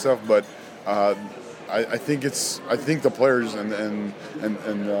that kind of stuff. But I think the players and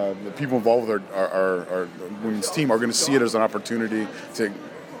the people involved with our women's team are going to see it as an opportunity to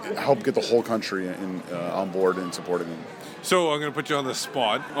help get the whole country on board and supporting them. So I'm going to put you on the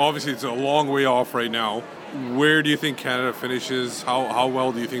spot. Obviously, it's a long way off right now. Where do you think Canada finishes? How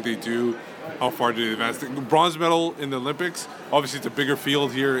well do you think they do? How far do they advance? The bronze medal in the Olympics. Obviously, it's a bigger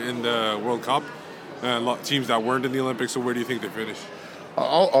field here in the World Cup. A lot of teams that weren't in the Olympics. So where do you think they finish?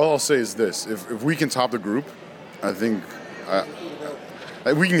 All I'll say is this: if we can top the group, I think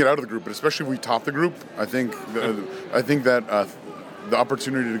we can get out of the group. But especially if we top the group, I think that the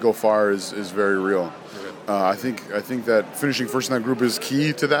opportunity to go far is very real. I think that finishing first in that group is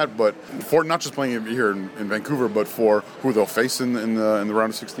key to that. But for not just playing here in Vancouver, but for who they'll face in the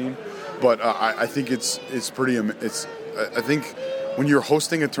round of 16. But I think it's pretty. I think when you're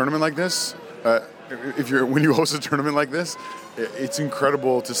hosting a tournament like this, when you host a tournament like this, it's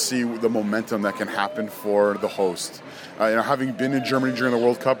incredible to see the momentum that can happen for the host. Having been in Germany during the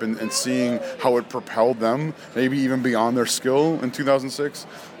World Cup and seeing how it propelled them, maybe even beyond their skill in 2006.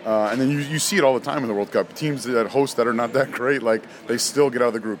 And then you see it all the time in the World Cup. Teams that host that are not that great, like they still get out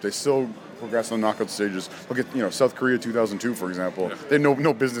of the group. They still progress on the knockout stages. Look at South Korea 2002, for example. Yeah. They had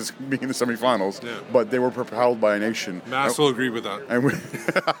no business being in the semifinals, but they were propelled by a nation. Mass will agree with that. And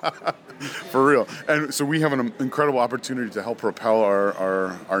for real. And so we have an incredible opportunity to help propel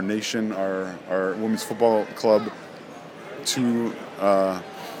our nation, our women's football club to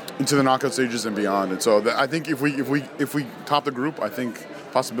into the knockout stages and beyond. And so I think if we top the group, I think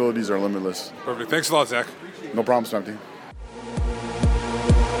possibilities are limitless. Perfect. Thanks a lot, Zach. No problem, Spenty.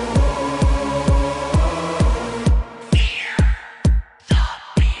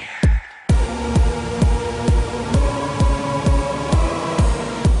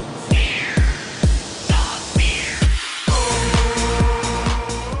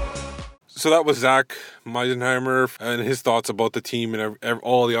 So that was Zach Meisenheimer and his thoughts about the team and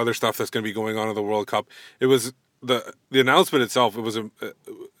all the other stuff that's going to be going on in the World Cup. It was the announcement itself.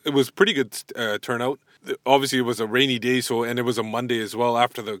 It was pretty good turnout. Obviously, it was a rainy day, and it was a Monday as well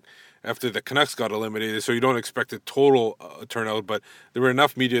after the Canucks got eliminated. So you don't expect a total turnout, but there were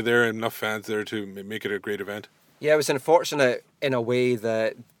enough media there and enough fans there to make it a great event. Yeah, it was unfortunate in a way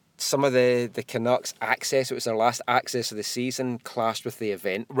that some of the Canucks access, it was their last access of the season, clashed with the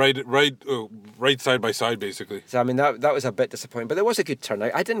event. Right side by side, basically. So, I mean, that was a bit disappointing, but there was a good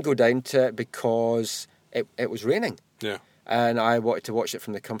turnout. I didn't go down to it because it was raining. Yeah. And I wanted to watch it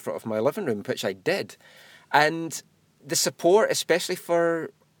from the comfort of my living room, which I did. And the support, especially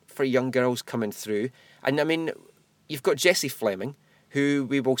for young girls coming through, and I mean, you've got Jessie Fleming, who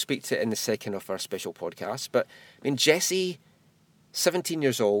we will speak to in the second of our special podcast, but I mean, Jessie, 17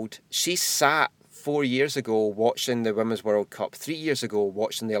 years old, she sat 4 years ago watching the Women's World Cup, 3 years ago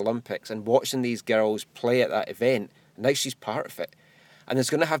watching the Olympics and watching these girls play at that event. And now she's part of it. And there's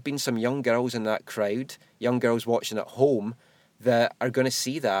going to have been some young girls in that crowd, young girls watching at home, that are going to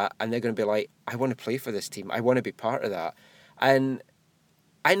see that and they're going to be like, I want to play for this team. I want to be part of that. And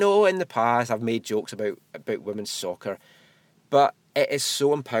I know in the past I've made jokes about women's soccer, but it is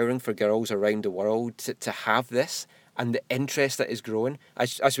so empowering for girls around the world to have this. And the interest that is growing.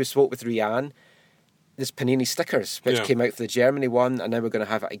 As we spoke with Rianne, there's Panini stickers, which came out for the Germany one, and now we're going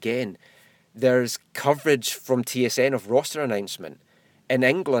to have it again. There's coverage from TSN of roster announcement. In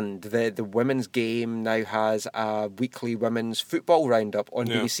England, the women's game now has a weekly women's football roundup on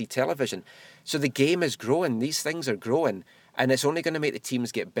BBC television. So the game is growing. These things are growing. And it's only going to make the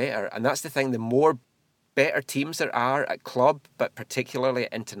teams get better. And that's the thing. The more better teams there are at club, but particularly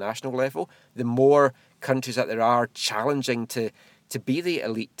at international level, the more countries that there are challenging to be the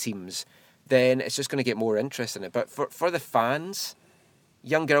elite teams, then it's just going to get more interest in it. But for the fans,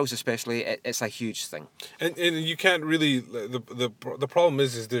 young girls especially, it's a huge thing. And you can't really, the problem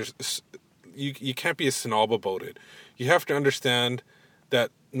is there's you can't be a snob about it. You have to understand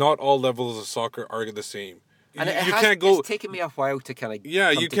that not all levels of soccer are the same. And it's taken me a while to kind of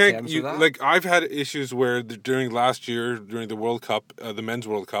you can't like I've had issues where during last year during the World Cup, the men's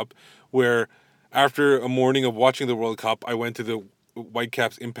World Cup, where after a morning of watching the World Cup, I went to the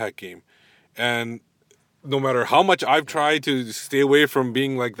Whitecaps Impact game, and no matter how much I've tried to stay away from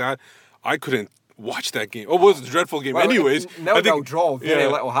being like that, I couldn't watch that game. Oh, it was a dreadful game anyways. No draw, very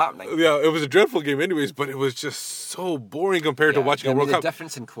little happening. Yeah, it was a dreadful game anyways, but it was just so boring compared to watching a World Cup. The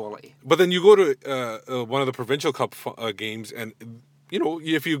difference in quality. But then you go to one of the Provincial Cup games, and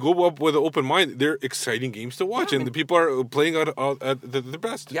if you go up with an open mind, they're exciting games to watch, and the people are playing at the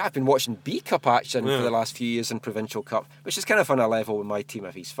best. Yeah, I've been watching B Cup action for the last few years in Provincial Cup, which is kind of on a level with my team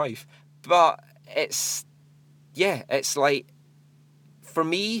of East Fife. But it's like, for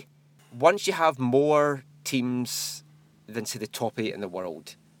me, once you have more teams than, say, the top 8 in the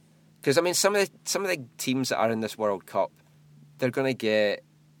world, because I mean, some of the teams that are in this World Cup, they're going to get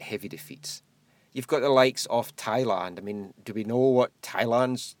heavy defeats. You've got the likes of Thailand. I mean, do we know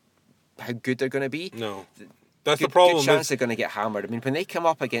how good they're going to be? No. That's the problem. Good chance they're going to get hammered. I mean, when they come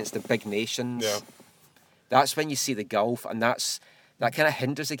up against the big nations, that's when you see the gulf, and that kind of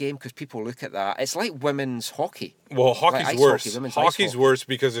hinders the game because people look at that. It's like women's hockey. Well, hockey's like worse. Hockey's worse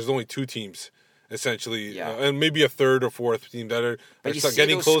because there's only 2 teams, essentially, and maybe a third or fourth team that are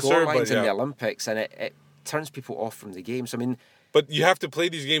getting closer. But in the Olympics, and it turns people off from the game. So, I mean... But you have to play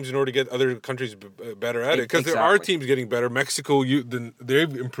these games in order to get other countries better at it. Because there are teams getting better. Mexico,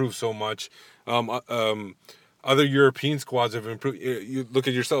 they've improved so much. Other European squads have improved. You look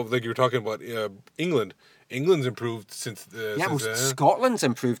at yourself, like you were talking about England. England's improved since... Scotland's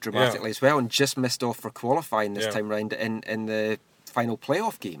improved dramatically as well, and just missed off for qualifying this time round in the final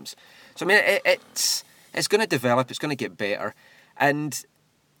playoff games. So, I mean, it's going to develop. It's going to get better. And...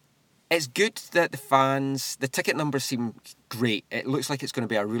 it's good that the ticket numbers seem great. It looks like it's going to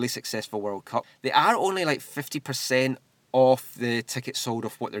be a really successful World Cup. They are only like 50% off the tickets sold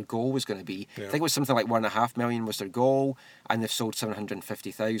of what their goal was going to be. Yeah. I think it was something like 1.5 million was their goal, and they've sold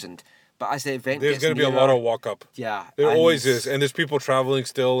 750,000. But as the event there's going to be a lot of walk up. Yeah. There always is. And there's people traveling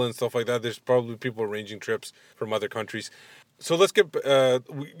still and stuff like that. There's probably people arranging trips from other countries. So let's get...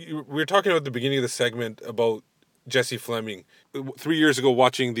 we were talking at the beginning of the segment about Jessie Fleming. 3 years ago,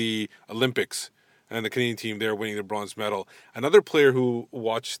 watching the Olympics and the Canadian team there winning the bronze medal. Another player who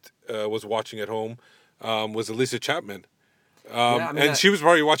was watching at home was Alicia Chapman. And she was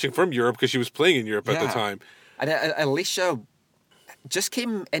probably watching from Europe because she was playing in Europe at the time. And Alicia just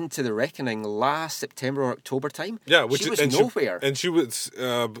came into the reckoning last September or October time. Yeah, she was nowhere. She was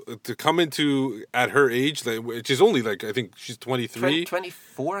to come into at her age, which is only like, I think she's 23.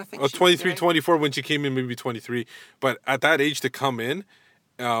 24, I think. 23, 24 when she came in, maybe 23. But at that age to come in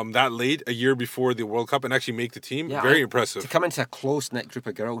that late, a year before the World Cup, and actually make the team, very impressive. To come into a close-knit group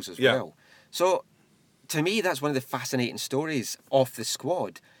of girls as well. So, to me, that's one of the fascinating stories of the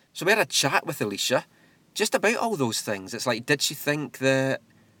squad. So we had a chat with Alicia just about all those things. It's like, did she think that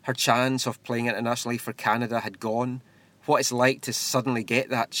her chance of playing internationally for Canada had gone? What it's like to suddenly get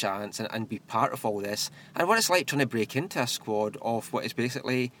that chance and be part of all this, and what it's like trying to break into a squad of what is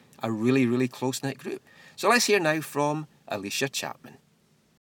basically a really, really close-knit group. So let's hear now from Alicia Chapman.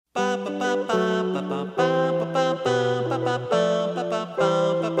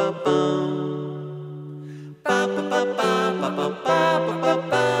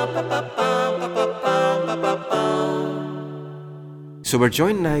 So we're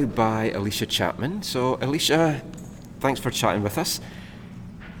joined now by Alicia Chapman. So Alicia, thanks for chatting with us.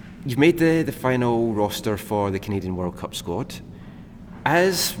 You've made the final roster for the Canadian World Cup squad.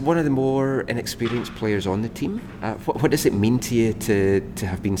 As one of the more inexperienced players on the team, what does it mean to you to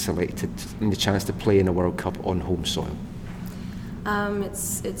have been selected and the chance to play in a World Cup on home soil?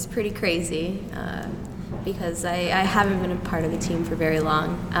 It's pretty crazy because I haven't been a part of the team for very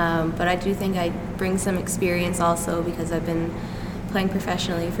long, but I do think I bring some experience also because I've been playing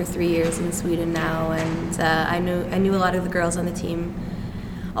professionally for 3 years in Sweden now, and I knew a lot of the girls on the team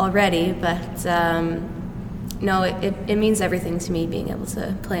already, but no, it means everything to me being able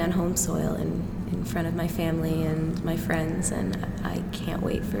to play on home soil in front of my family and my friends, and I can't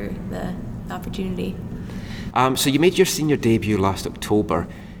wait for the opportunity. So you made your senior debut last October.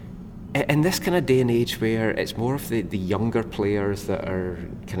 In this kind of day and age where it's more of the younger players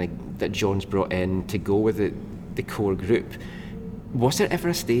that John's brought in to go with the core group, was there ever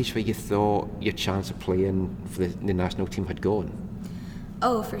a stage where you thought your chance of playing for the national team had gone?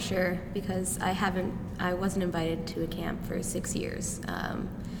 Oh, for sure, because I wasn't invited to a camp for 6 years.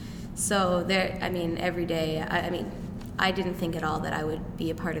 So every day, I didn't think at all that I would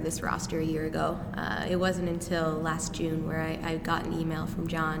be a part of this roster a year ago. It wasn't until last June where I got an email from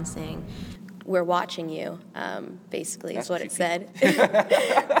John saying, "We're watching you," basically is what it said.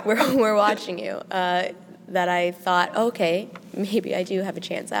 We're watching you. That I thought, okay, maybe I do have a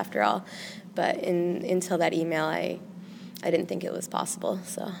chance after all. But until that email, I didn't think it was possible.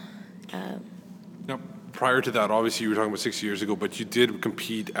 So. Now, prior to that, obviously you were talking about 6 years ago, but you did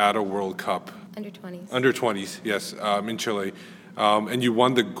compete at a World Cup. Under 20s. Under 20s, yes, in Chile. And you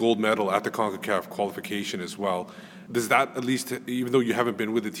won the gold medal at the CONCACAF qualification as well. Does that, at least, even though you haven't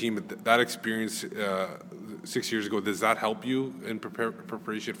been with the team, that experience 6 years ago. Does that help you in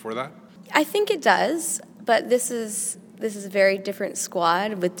preparation for that? I think it does, but this is a very different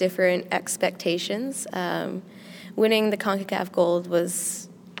squad with different expectations. Winning the CONCACAF Gold was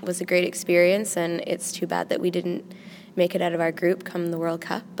a great experience, and it's too bad that we didn't make it out of our group come the World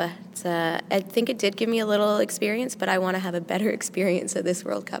Cup. But I think it did give me a little experience, but I want to have a better experience at this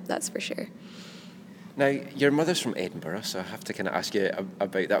World Cup, that's for sure. Now, your mother's from Edinburgh, so I have to kind of ask you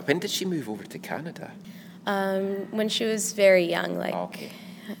about that. When did she move over to Canada? When she was very young, like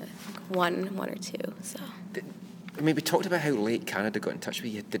one or two. So. I mean, we talked about how late Canada got in touch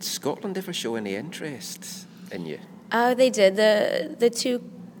with you. Did Scotland ever show any interest in you? They did.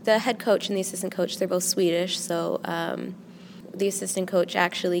 The head coach and the assistant coach, they're both Swedish, so the assistant coach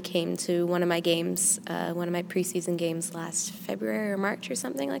actually came to one of my games, one of my preseason games last February or March or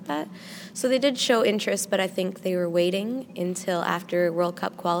something like that. So they did show interest, but I think they were waiting until after World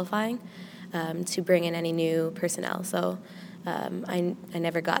Cup qualifying to bring in any new personnel. So I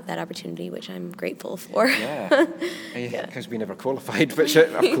never got that opportunity, which I'm grateful for. Yeah, because we never qualified, which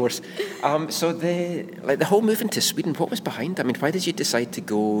of course. So the whole move into Sweden, what was behind that? I mean, why did you decide to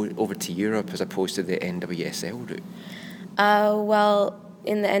go over to Europe as opposed to the NWSL route? Well,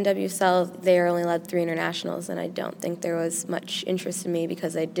 in the NWSL, they are only allowed 3 internationals, and I don't think there was much interest in me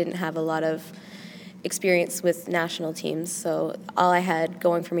because I didn't have a lot of experience with national teams. So all I had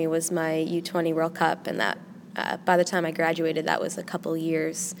going for me was my U20 World Cup, and that by the time I graduated, that was a couple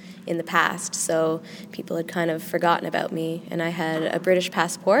years in the past. So people had kind of forgotten about me, and I had a British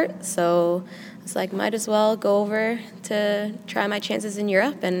passport, so I was like, might as well go over to try my chances in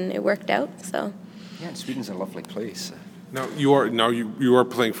Europe, and it worked out. So yeah, and Sweden's a lovely place. Now you are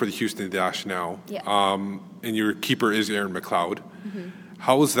playing for the Houston Dash now, and your keeper is Erin McLeod. Mm-hmm.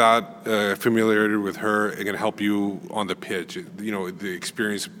 How is that familiarity with her going to help you on the pitch? You know, the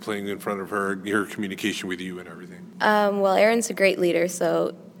experience of playing in front of her, her communication with you and everything. Well, Erin's a great leader,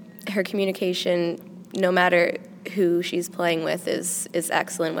 so her communication, no matter who she's playing with, is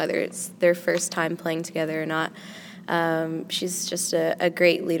excellent, whether it's their first time playing together or not. She's just a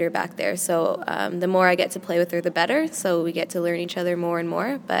great leader back there. So the more I get to play with her, the better. So we get to learn each other more and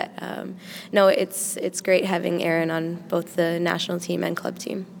more. But no, it's great having Erin on both the national team and club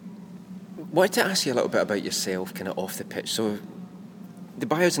team. I wanted to ask you a little bit about yourself, kind of off the pitch. So the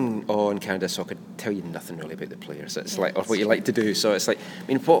bios on Canada Soccer tell you nothing really about the players. It's like or what you like to do. So it's like, I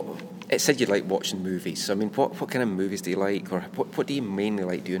mean, it said you like watching movies. So I mean, what kind of movies do you like, or what do you mainly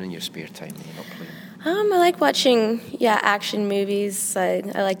like doing in your spare time when you're not playing? I like watching, action movies. I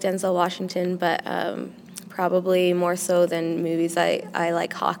like Denzel Washington, but probably more so than movies. I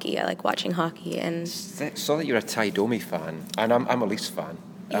like hockey. I like watching hockey. And saw that you're a Ty Domi fan, and I'm a Leafs fan.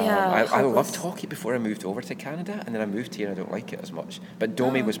 I loved hockey before I moved over to Canada, and then I moved here and I don't like it as much. But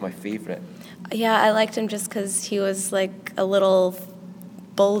Domi was my favourite. Yeah, I liked him just because he was like a little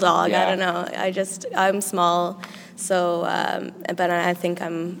bulldog. Yeah. I don't know. I'm small. So, but I think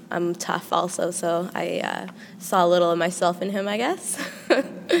I'm tough also. So I saw a little of myself in him, I guess.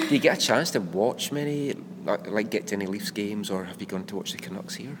 Do you get a chance to watch many, like get to any Leafs games, or have you gone to watch the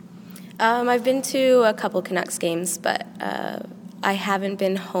Canucks here? I've been to a couple Canucks games, but I haven't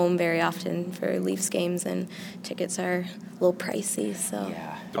been home very often for Leafs games, and tickets are a little pricey. So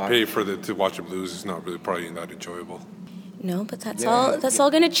to pay to watch the Blues is not really probably that enjoyable. No, but that's all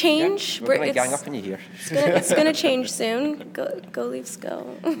going to change. Yeah, we're going to gang up on you here. It's going to change soon. Go Leafs,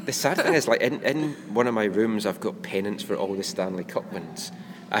 go. The sad thing is, like in one of my rooms, I've got pennants for all the Stanley Cup wins,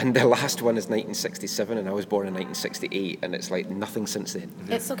 and the last one is 1967, and I was born in 1968, and it's like nothing since then.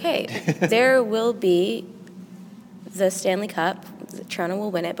 It's okay. There will be the Stanley Cup. Toronto will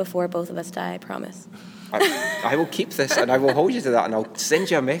win it before both of us die. I promise. I will keep this, and I will hold you to that, and I'll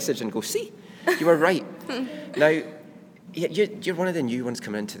send you a message and go, see, you were right. Now. You're one of the new ones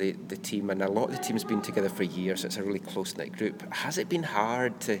coming into the team, and a lot of the team's been together for years, so it's a really close-knit group. Has it been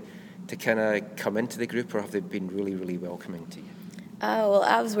hard to kind of come into the group, or have they been really, really welcoming to you? Well,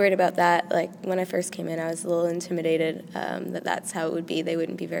 I was worried about that. Like, when I first came in, I was a little intimidated that's how it would be. They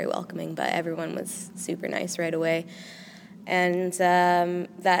wouldn't be very welcoming, but everyone was super nice right away. And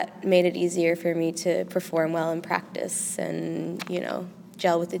that made it easier for me to perform well in practice and,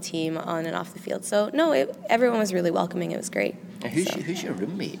 gel with the team on and off the field. So, no, everyone was really welcoming. It was great. And who's your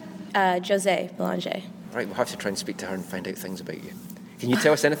roommate? Jose Belanger. Right, we'll have to try and speak to her and find out things about you. Can you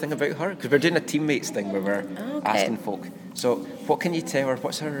tell us anything about her? Because we're doing a teammates thing where we're asking folk. So, what can you tell her?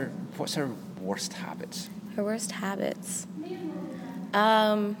 What's her worst habits? Her worst habits?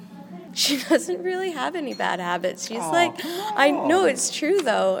 She doesn't really have any bad habits. She's I know it's true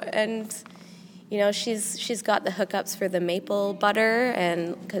though, and you know, she's got the hookups for the maple butter,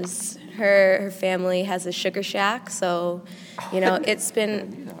 and because her family has a sugar shack, so you know it's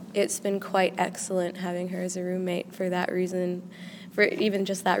been quite excellent having her as a roommate for that reason, for even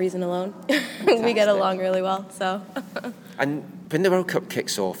just that reason alone. We get along really well. So. And when the World Cup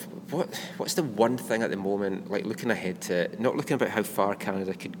kicks off, what's the one thing at the moment, like looking ahead to it, not looking about how far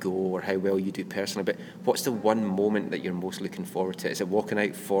Canada could go or how well you do personally, but what's the one moment that you're most looking forward to? Is it walking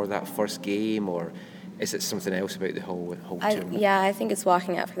out for that first game, or is it something else about the whole tournament? Yeah, I think it's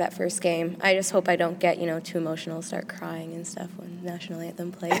walking out for that first game. I just hope I don't get, you know, too emotional, start crying and stuff when national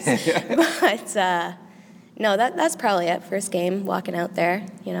anthem plays. But no, that's probably it. First game, walking out there,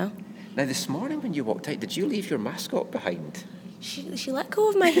 you know. Now, this morning when you walked out, did you leave your mascot behind? She let go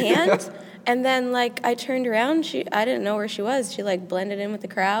of my hand, and then, like, I turned around. I didn't know where she was. She, like, blended in with the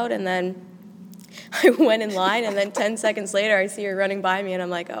crowd, and then I went in line, and then 10 seconds later, I see her running by me, and I'm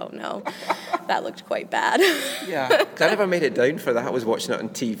like, oh, no, that looked quite bad. Yeah, because I never made it down for that. I was watching it on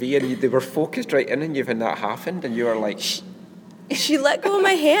TV, and they were focused right in on you when that happened, and you were like... She let go of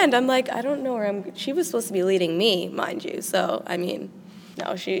my hand. I'm like, I don't know where she was supposed to be leading me, mind you, so, I mean...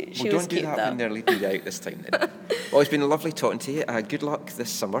 No, she was cute, though. Don't do that when they're leading you out this time, then. Well, it's been lovely talking to you. Good luck this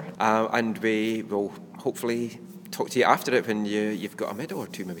summer. And we will hopefully talk to you after it when you've got a medal or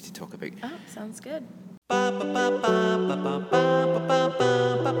two maybe to talk about. Oh, sounds good.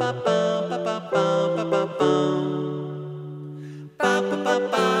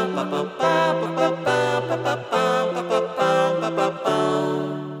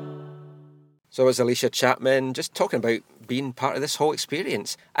 So it was Alicia Chapman just talking about being part of this whole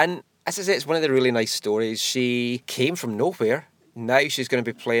experience. And as I say, it's one of the really nice stories. She came from nowhere. Now she's going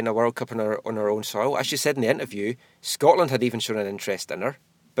to be playing a World Cup on her own soil. As she said in the interview, Scotland had even shown an interest in her,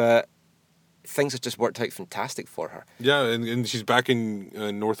 but things have just worked out fantastic for her. Yeah, and she's back in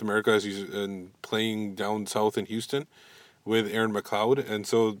North America. She's playing down south in Houston with Erin McLeod, and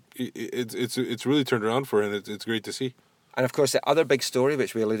so it's really turned around for her, and it's great to see. And of course, the other big story,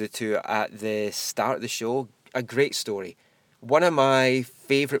 which we alluded to at the start of the show, a great story. One of my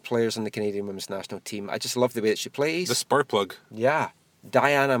favourite players on the Canadian women's national team. I just love the way that she plays. The spark plug. Yeah.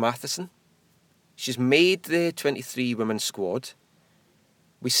 Diana Matheson. She's made the 23 women's squad.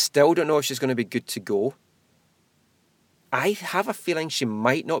 We still don't know if she's going to be good to go. I have a feeling she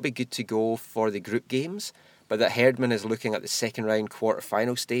might not be good to go for the group games, but that Herdman is looking at the second round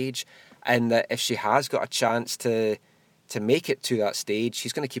quarter-final stage, and that if she has got a chance to make it to that stage,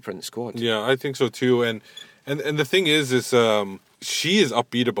 he's going to keep her in the squad. Yeah, I think so too. And the thing is she is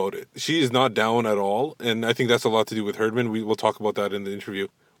upbeat about it. She is not down at all, and I think that's a lot to do with Herdman. We'll talk about that in the interview.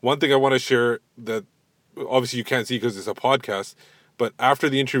 One thing I want to share that obviously you can't see because it's a podcast, but after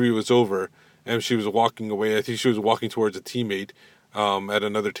the interview was over and she was walking away, I think she was walking towards a teammate at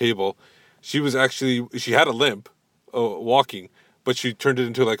another table. She had a limp walking, but she turned it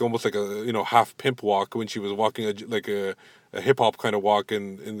into almost like a half pimp walk when she was walking a hip hop kind of walk,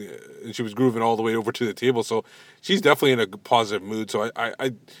 and she was grooving all the way over to the table. So she's definitely in a positive mood. So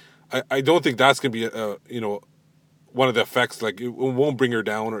I don't think that's gonna be one of the effects. Like, it won't bring her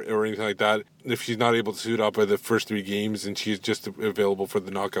down or anything like that if she's not able to suit up at the first 3 games and she's just available for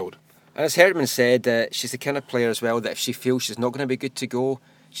the knockout. And as Herdman said, she's the kind of player as well that if she feels she's not going to be good to go,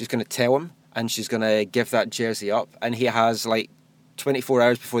 she's going to tell him and she's going to give that jersey up. And he has 24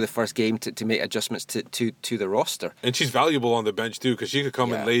 hours before the first game to make adjustments to the roster. And she's valuable on the bench too, because she could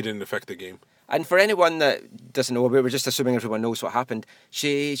come in late and affect the game. And for anyone that doesn't know, we're just assuming everyone knows what happened.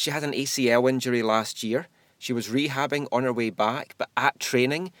 She had an ACL injury last year. She was rehabbing on her way back, but at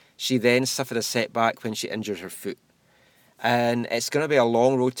training, she then suffered a setback when she injured her foot. And it's going to be a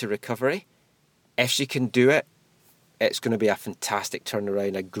long road to recovery. If she can do it, it's going to be a fantastic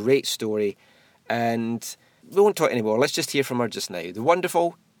turnaround, a great story. And we won't talk anymore. Let's just hear from her just now. The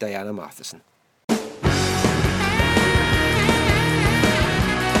wonderful Diana Matheson.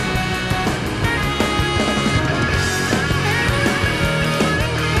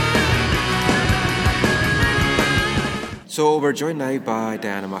 So we're joined now by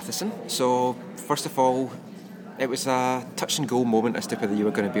Diana Matheson. So first of all, it was a touch and go moment as to whether you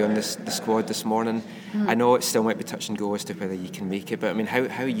were going to be on the squad this morning. I know it still might be touch and go as to whether you can make it, but I mean,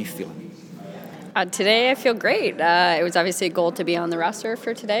 how are you feeling? Today I feel great. It was obviously a goal to be on the roster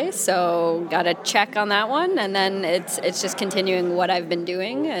for today, so got a check on that one, and then it's just continuing what I've been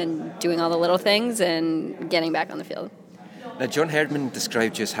doing and doing all the little things and getting back on the field. Now, John Herdman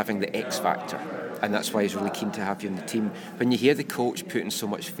described you as having the X factor, and that's why he's really keen to have you on the team. When you hear the coach putting so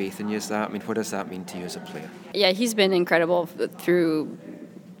much faith in you as that, I mean, what does that mean to you as a player? Yeah, he's been incredible through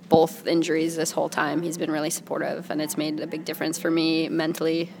both injuries this whole time. He's been really supportive, and it's made a big difference for me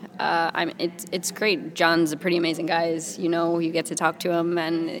mentally. It's great. John's a pretty amazing guy. As you know, you get to talk to him,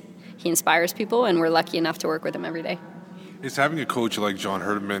 and he inspires people, and we're lucky enough to work with him every day. Is having a coach like John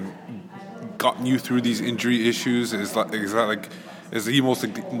Herdman gotten you through these injury issues? Is he most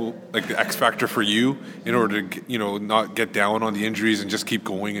like the X factor for you in order to not get down on the injuries and just keep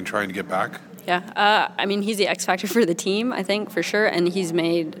going and trying to get back? Yeah, he's the X factor for the team, I think, for sure, and he's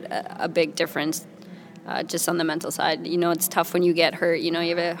made a big difference just on the mental side. It's tough when you get hurt. You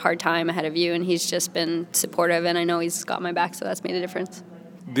have a hard time ahead of you, and he's just been supportive, and I know he's got my back, so that's made a difference.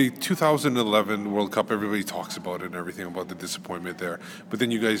 The 2011 World Cup, everybody talks about it and everything about the disappointment there. But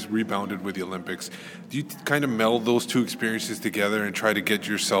then you guys rebounded with the Olympics. Do you kind of meld those two experiences together and try to get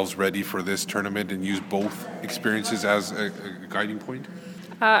yourselves ready for this tournament and use both experiences as a guiding point?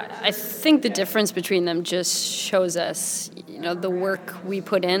 I think the difference between them just shows us, the work we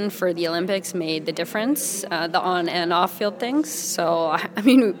put in for the Olympics made the difference, the on and off field things. So,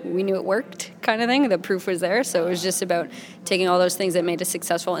 we knew it worked kind of thing. The proof was there. So it was just about taking all those things that made us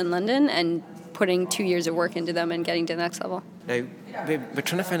successful in London and putting 2 years of work into them and getting to the next level. Now, we're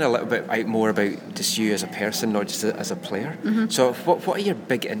trying to find a little bit out more about just you as a person, not just as a player. Mm-hmm. So what are your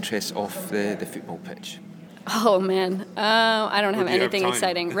big interests off the football pitch? Oh, man. I don't have anything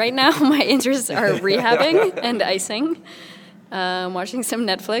exciting. Right now, my interests are rehabbing and icing. Watching some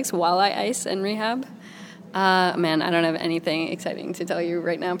Netflix while I ice and rehab. I don't have anything exciting to tell you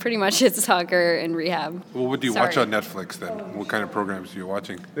right now. Pretty much it's soccer and rehab. Well, what do you watch on Netflix then? What kind of programs are you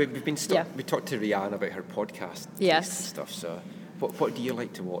watching? We talked to Rihanna about her podcast. Yes. And stuff. So what do you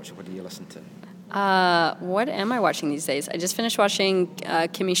like to watch? What do you listen to? What am I watching these days? I just finished watching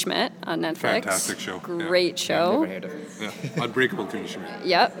Kimmy Schmidt on Netflix. Fantastic show. Great show. I've never heard of it. Yeah. Unbreakable Kimmy Schmidt.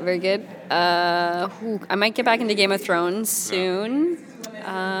 Yeah, very good. I might get back into Game of Thrones soon.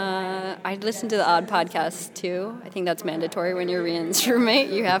 I listen to the Odd podcast too. I think that's mandatory when you're Rian's roommate.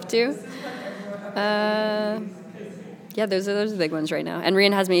 You have to. Those are the big ones right now. And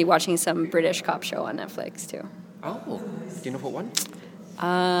Rian has me watching some British cop show on Netflix too. Oh, do you know what one?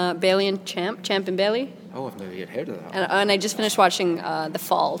 Bailey and Champ and Bailey. Oh, I've never yet heard of that. And I just finished watching The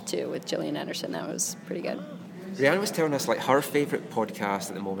Fall too with Gillian Anderson. That was pretty good. Rihanna was telling us her favourite podcast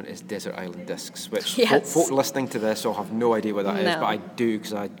at the moment is Desert Island Discs, which yes. folk listening to this will have no idea what that is, but I do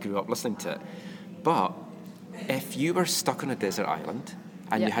because I grew up listening to it. But if you were stuck on a desert island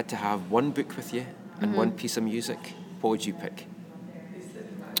and you had to have one book with you and one piece of music, what would you pick?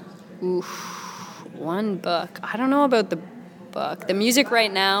 Oof, one book. I don't know about the book. The music right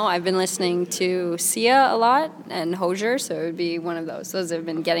now, I've been listening to Sia a lot and Hozier, so it would be one of those. Those have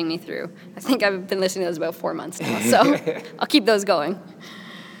been getting me through. I think I've been listening to those about 4 months now, so I'll keep those going.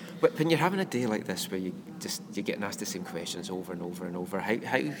 But when you're having a day like this where you're getting asked the same questions over and over and over, how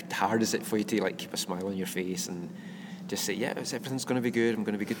hard is it for you to keep a smile on your face and just say, everything's going to be good, I'm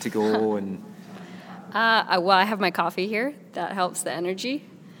going to be good to go? And I have my coffee here. That helps the energy.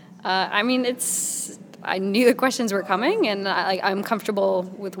 I knew the questions were coming, and I'm comfortable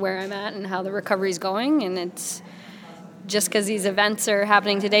with where I'm at and how the recovery's going, and it's just because these events are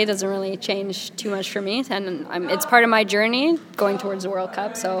happening today doesn't really change too much for me, and it's part of my journey going towards the World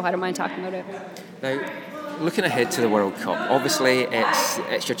Cup, so I don't mind talking about it. Now, looking ahead to the World Cup, obviously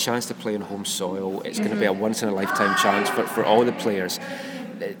it's your chance to play on home soil. It's going to be a once-in-a-lifetime chance for all the players.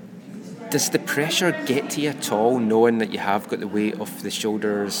 Does the pressure get to you at all, knowing that you have got the weight on your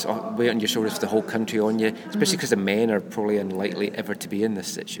shoulders for the whole country on you, especially because the men are probably unlikely ever to be in this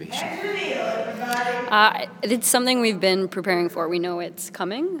situation? It's something we've been preparing for. We know it's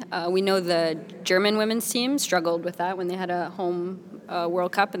coming. We know the German women's team struggled with that when they had a home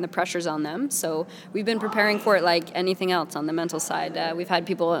World Cup and the pressure's on them. So we've been preparing for it like anything else on the mental side. We've had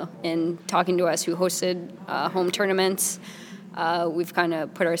people talking to us who hosted home tournaments. We've kind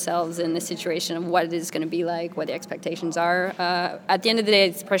of put ourselves in the situation of what it is going to be like, what the expectations are. At the end of the day,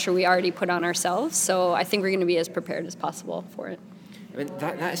 it's pressure we already put on ourselves, so I think we're going to be as prepared as possible for it.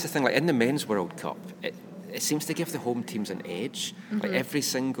 That is the thing. In the men's World Cup, it seems to give the home teams an edge. Mm-hmm. Every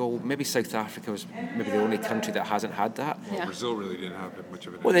single, maybe South Africa was maybe the only country that hasn't had that. Well, Brazil really didn't have much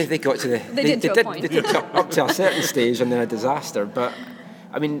of an edge. Well, they got to the... They did up to a certain stage and then a disaster. But,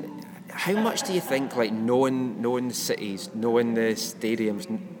 how much do you think, knowing the cities, knowing the stadiums,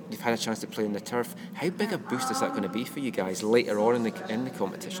 you've had a chance to play on the turf, how big a boost is that going to be for you guys later on in the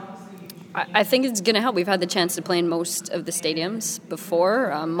competition? I think it's going to help. We've had the chance to play in most of the stadiums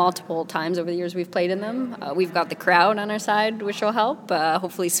before, multiple times over the years we've played in them. We've got the crowd on our side, which will help,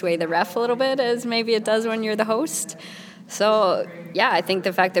 hopefully sway the ref a little bit, as maybe it does when you're the host. So, I think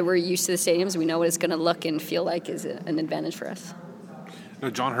the fact that we're used to the stadiums, we know what it's going to look and feel like is an advantage for us. You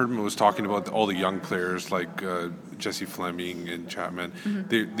know, John Herdman was talking about all the young players like Jesse Fleming and Chapman.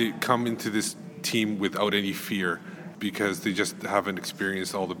 Mm-hmm. They come into this team without any fear because they just haven't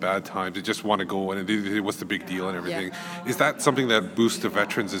experienced all the bad times. They just want to go in and what's the big deal and everything. Yeah. Is that something that boosts the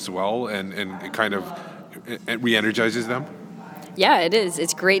veterans as well and it kind of re-energizes them? Yeah, it is.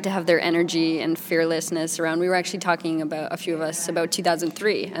 It's great to have their energy and fearlessness around. We were actually talking about, a few of us, about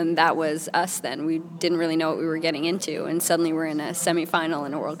 2003, and that was us then. We didn't really know what we were getting into, and suddenly we're in a semifinal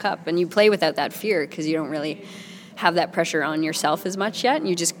in a World Cup, and you play without that fear because you don't really have that pressure on yourself as much yet, and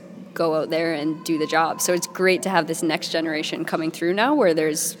you just go out there and do the job. So it's great to have this next generation coming through now where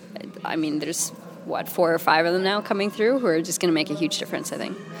there's 4 or 5 of them now coming through who are just going to make a huge difference, I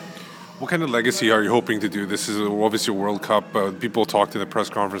think. What kind of legacy are you hoping to do? This is obviously a World Cup. People talked in the press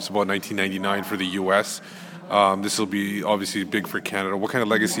conference about 1999 for the U.S. This will be obviously big for Canada. What kind of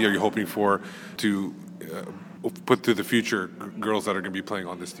legacy are you hoping for to put to the future girls that are going to be playing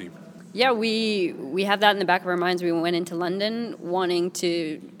on this team? Yeah, we have that in the back of our minds. We went into London wanting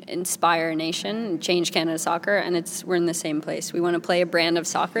to inspire a nation, change Canada soccer, and we're in the same place. We want to play a brand of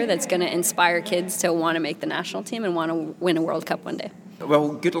soccer that's going to inspire kids to want to make the national team and want to win a World Cup one day. Well,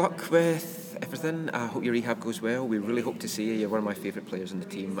 good luck with everything. I hope your rehab goes well. We really hope to see you. You're one of my favourite players in the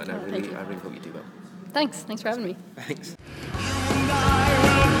team, and I really hope you do well. Thanks for having me. Thanks.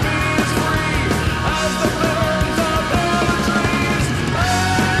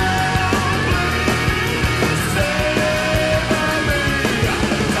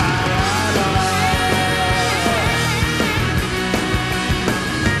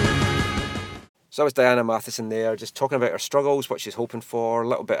 So that was Diana Matheson there, just talking about her struggles, what she's hoping for, a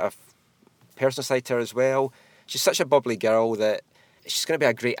little bit of personal side to her as well. She's such a bubbly girl that she's going to be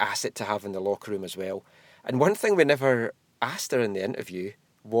a great asset to have in the locker room as well. And one thing we never asked her in the interview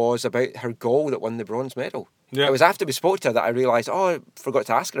was about her goal that won the bronze medal. Yeah. It was after we spoke to her that I realised, I forgot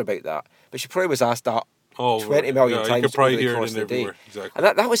to ask her about that. But she probably was asked that 20 million times. You could probably over the hear course it in of the day. everywhere. Exactly.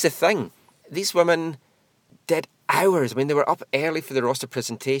 And that was the thing. These women did hours. I mean, they were up early for the roster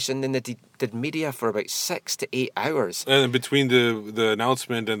presentation, then they did media for about 6 to 8 hours. And between the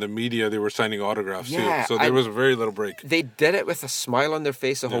announcement and the media, they were signing autographs too. So there was very little break. They did it with a smile on their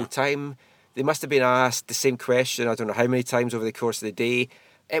face the whole time. They must have been asked the same question, I don't know how many times over the course of the day.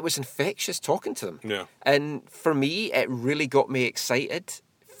 It was infectious talking to them. Yeah. And for me, it really got me excited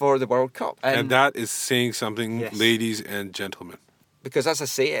for the World Cup. And that is saying something, ladies and gentlemen. Because as I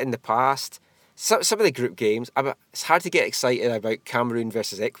say in the past, some of the group games, it's hard to get excited about Cameroon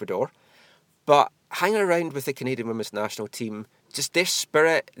versus Ecuador, but hanging around with the Canadian women's national team, just their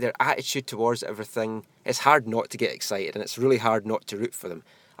spirit, their attitude towards everything, it's hard not to get excited, and it's really hard not to root for them.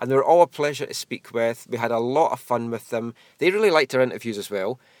 And they were all a pleasure to speak with. We had a lot of fun with them. They really liked our interviews as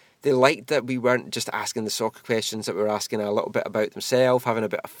well. They liked that we weren't just asking the soccer questions, that we were asking a little bit about themselves, having a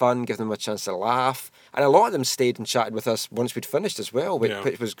bit of fun, giving them a chance to laugh. And a lot of them stayed and chatted with us once we'd finished as well,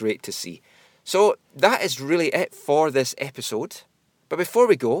 which was great to see. So that is really it for this episode. But before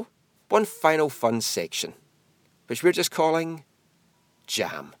we go, one final fun section, which we're just calling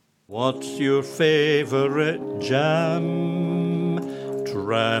Jam. What's your favourite jam?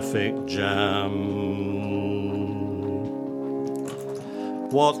 Traffic jam.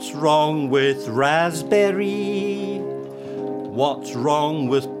 What's wrong with raspberry? What's wrong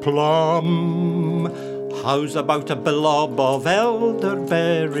with plum? How's about a blob of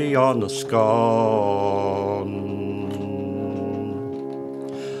elderberry on a scone?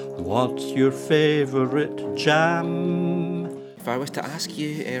 What's your favourite jam? If I was to ask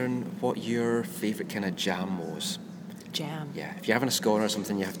you, Erin, what your favourite kind of jam was? Jam. Yeah, if you're having a scone or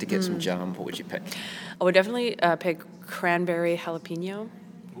something, you have to get some jam, what would you pick? I would definitely pick cranberry jalapeno.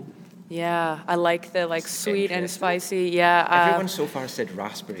 Yeah, I like the sweet and spicy. Yeah. Everyone so far said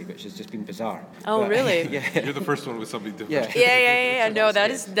raspberry, which has just been bizarre. Oh, really? Yeah. You're the first one with something different. Yeah. No,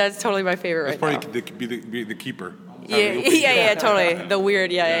 that's totally my favorite right now. That's probably the keeper. Yeah, totally. The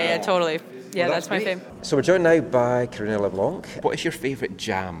weird, totally. Yeah, Well, that's my great. favorite. So we're joined now by Karina LeBlanc. What is your favourite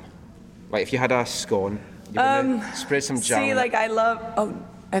jam? Like if you had a scone, you would spread some jam. See, I love. Oh,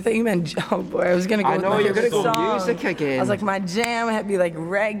 I thought you meant. Oh boy, I was gonna go. I with know my you're gonna favorite go song. music again. I was like, my jam had to be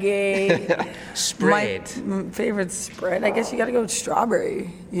reggae. Spread. My favorite spread. I guess you got to go with strawberry.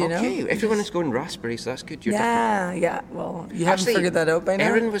 You know. Okay, everyone is going raspberry, so that's good. You're Yeah. Well, you haven't figured that out by now.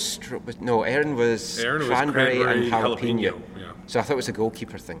 Erin was cranberry and jalapeno. Yeah. So I thought it was a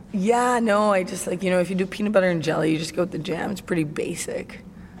goalkeeper thing. Yeah, no, I just if you do peanut butter and jelly, you just go with the jam. It's pretty basic.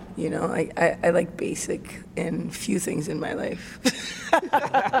 You know, I like basic in few things in my life.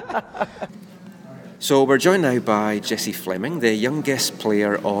 So we're joined now by Jessie Fleming, the youngest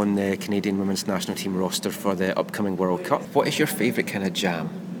player on the Canadian Women's National Team roster for the upcoming World Cup. What is your favourite kind of jam?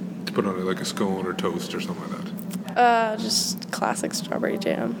 To put on it like a scone or toast or something like that. Just classic strawberry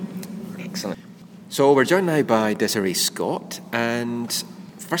jam. Excellent. So we're joined now by Desiree Scott, and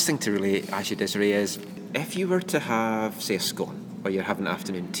first thing to really ask you, Desiree, is if you were to have, say, a scone while you're having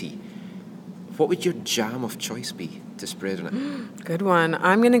afternoon tea, what would your jam of choice be to spread on it? Good one.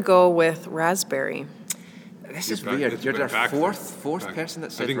 I'm going to go with raspberry. This is weird. You're our fourth person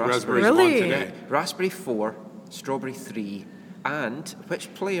that said raspberry. Really? Raspberry 4, strawberry 3, and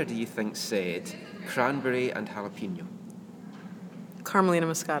which player do you think said cranberry and jalapeno? Carmelina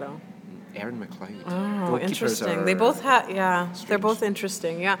Moscato. Erin McLeod. Oh, interesting. They both have, they're both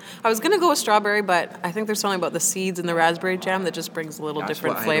interesting, yeah. I was going to go with strawberry, but I think there's something about the seeds in the raspberry jam that just brings a little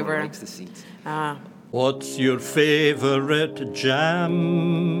different flavor. Likes the seeds. What's your favourite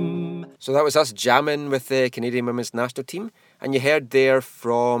jam? So that was us jamming with the Canadian Women's National Team, and you heard there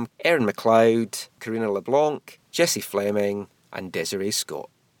from Erin McLeod, Karina LeBlanc, Jessie Fleming, and Desiree Scott.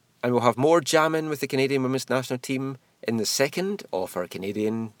 And we'll have more jamming with the Canadian Women's National Team in the second of our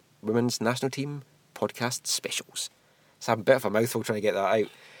Canadian Women's National Team podcast specials. It's a bit of a mouthful trying to get that out.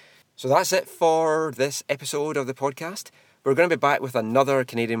 So that's it for this episode of the podcast. We're going to be back with another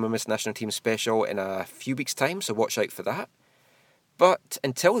Canadian Women's National Team special in a few weeks' time, so watch out for that. But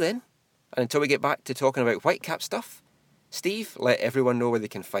until then, and until we get back to talking about Whitecap stuff, Steve, let everyone know where they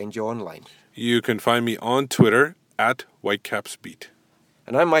can find you online. You can find me on Twitter at WhitecapsBeat.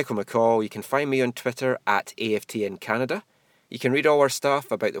 And I'm Michael McCall. You can find me on Twitter at AFTN Canada. You can read all our stuff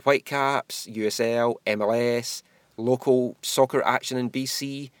about the Whitecaps, USL, MLS, local soccer action in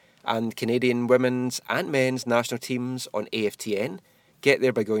BC, and Canadian women's and men's national teams on AFTN. Get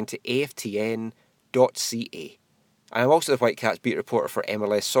there by going to aftn.ca. I am also the Whitecaps beat reporter for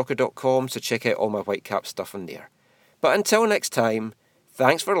MLSsoccer.com, so check out all my Whitecaps stuff on there. But until next time,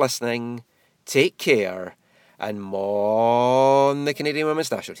 thanks for listening, take care, and mon the Canadian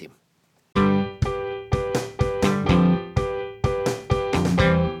Women's National Team. 10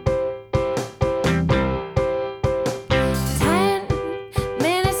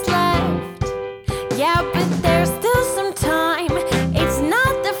 minutes left. Yeah,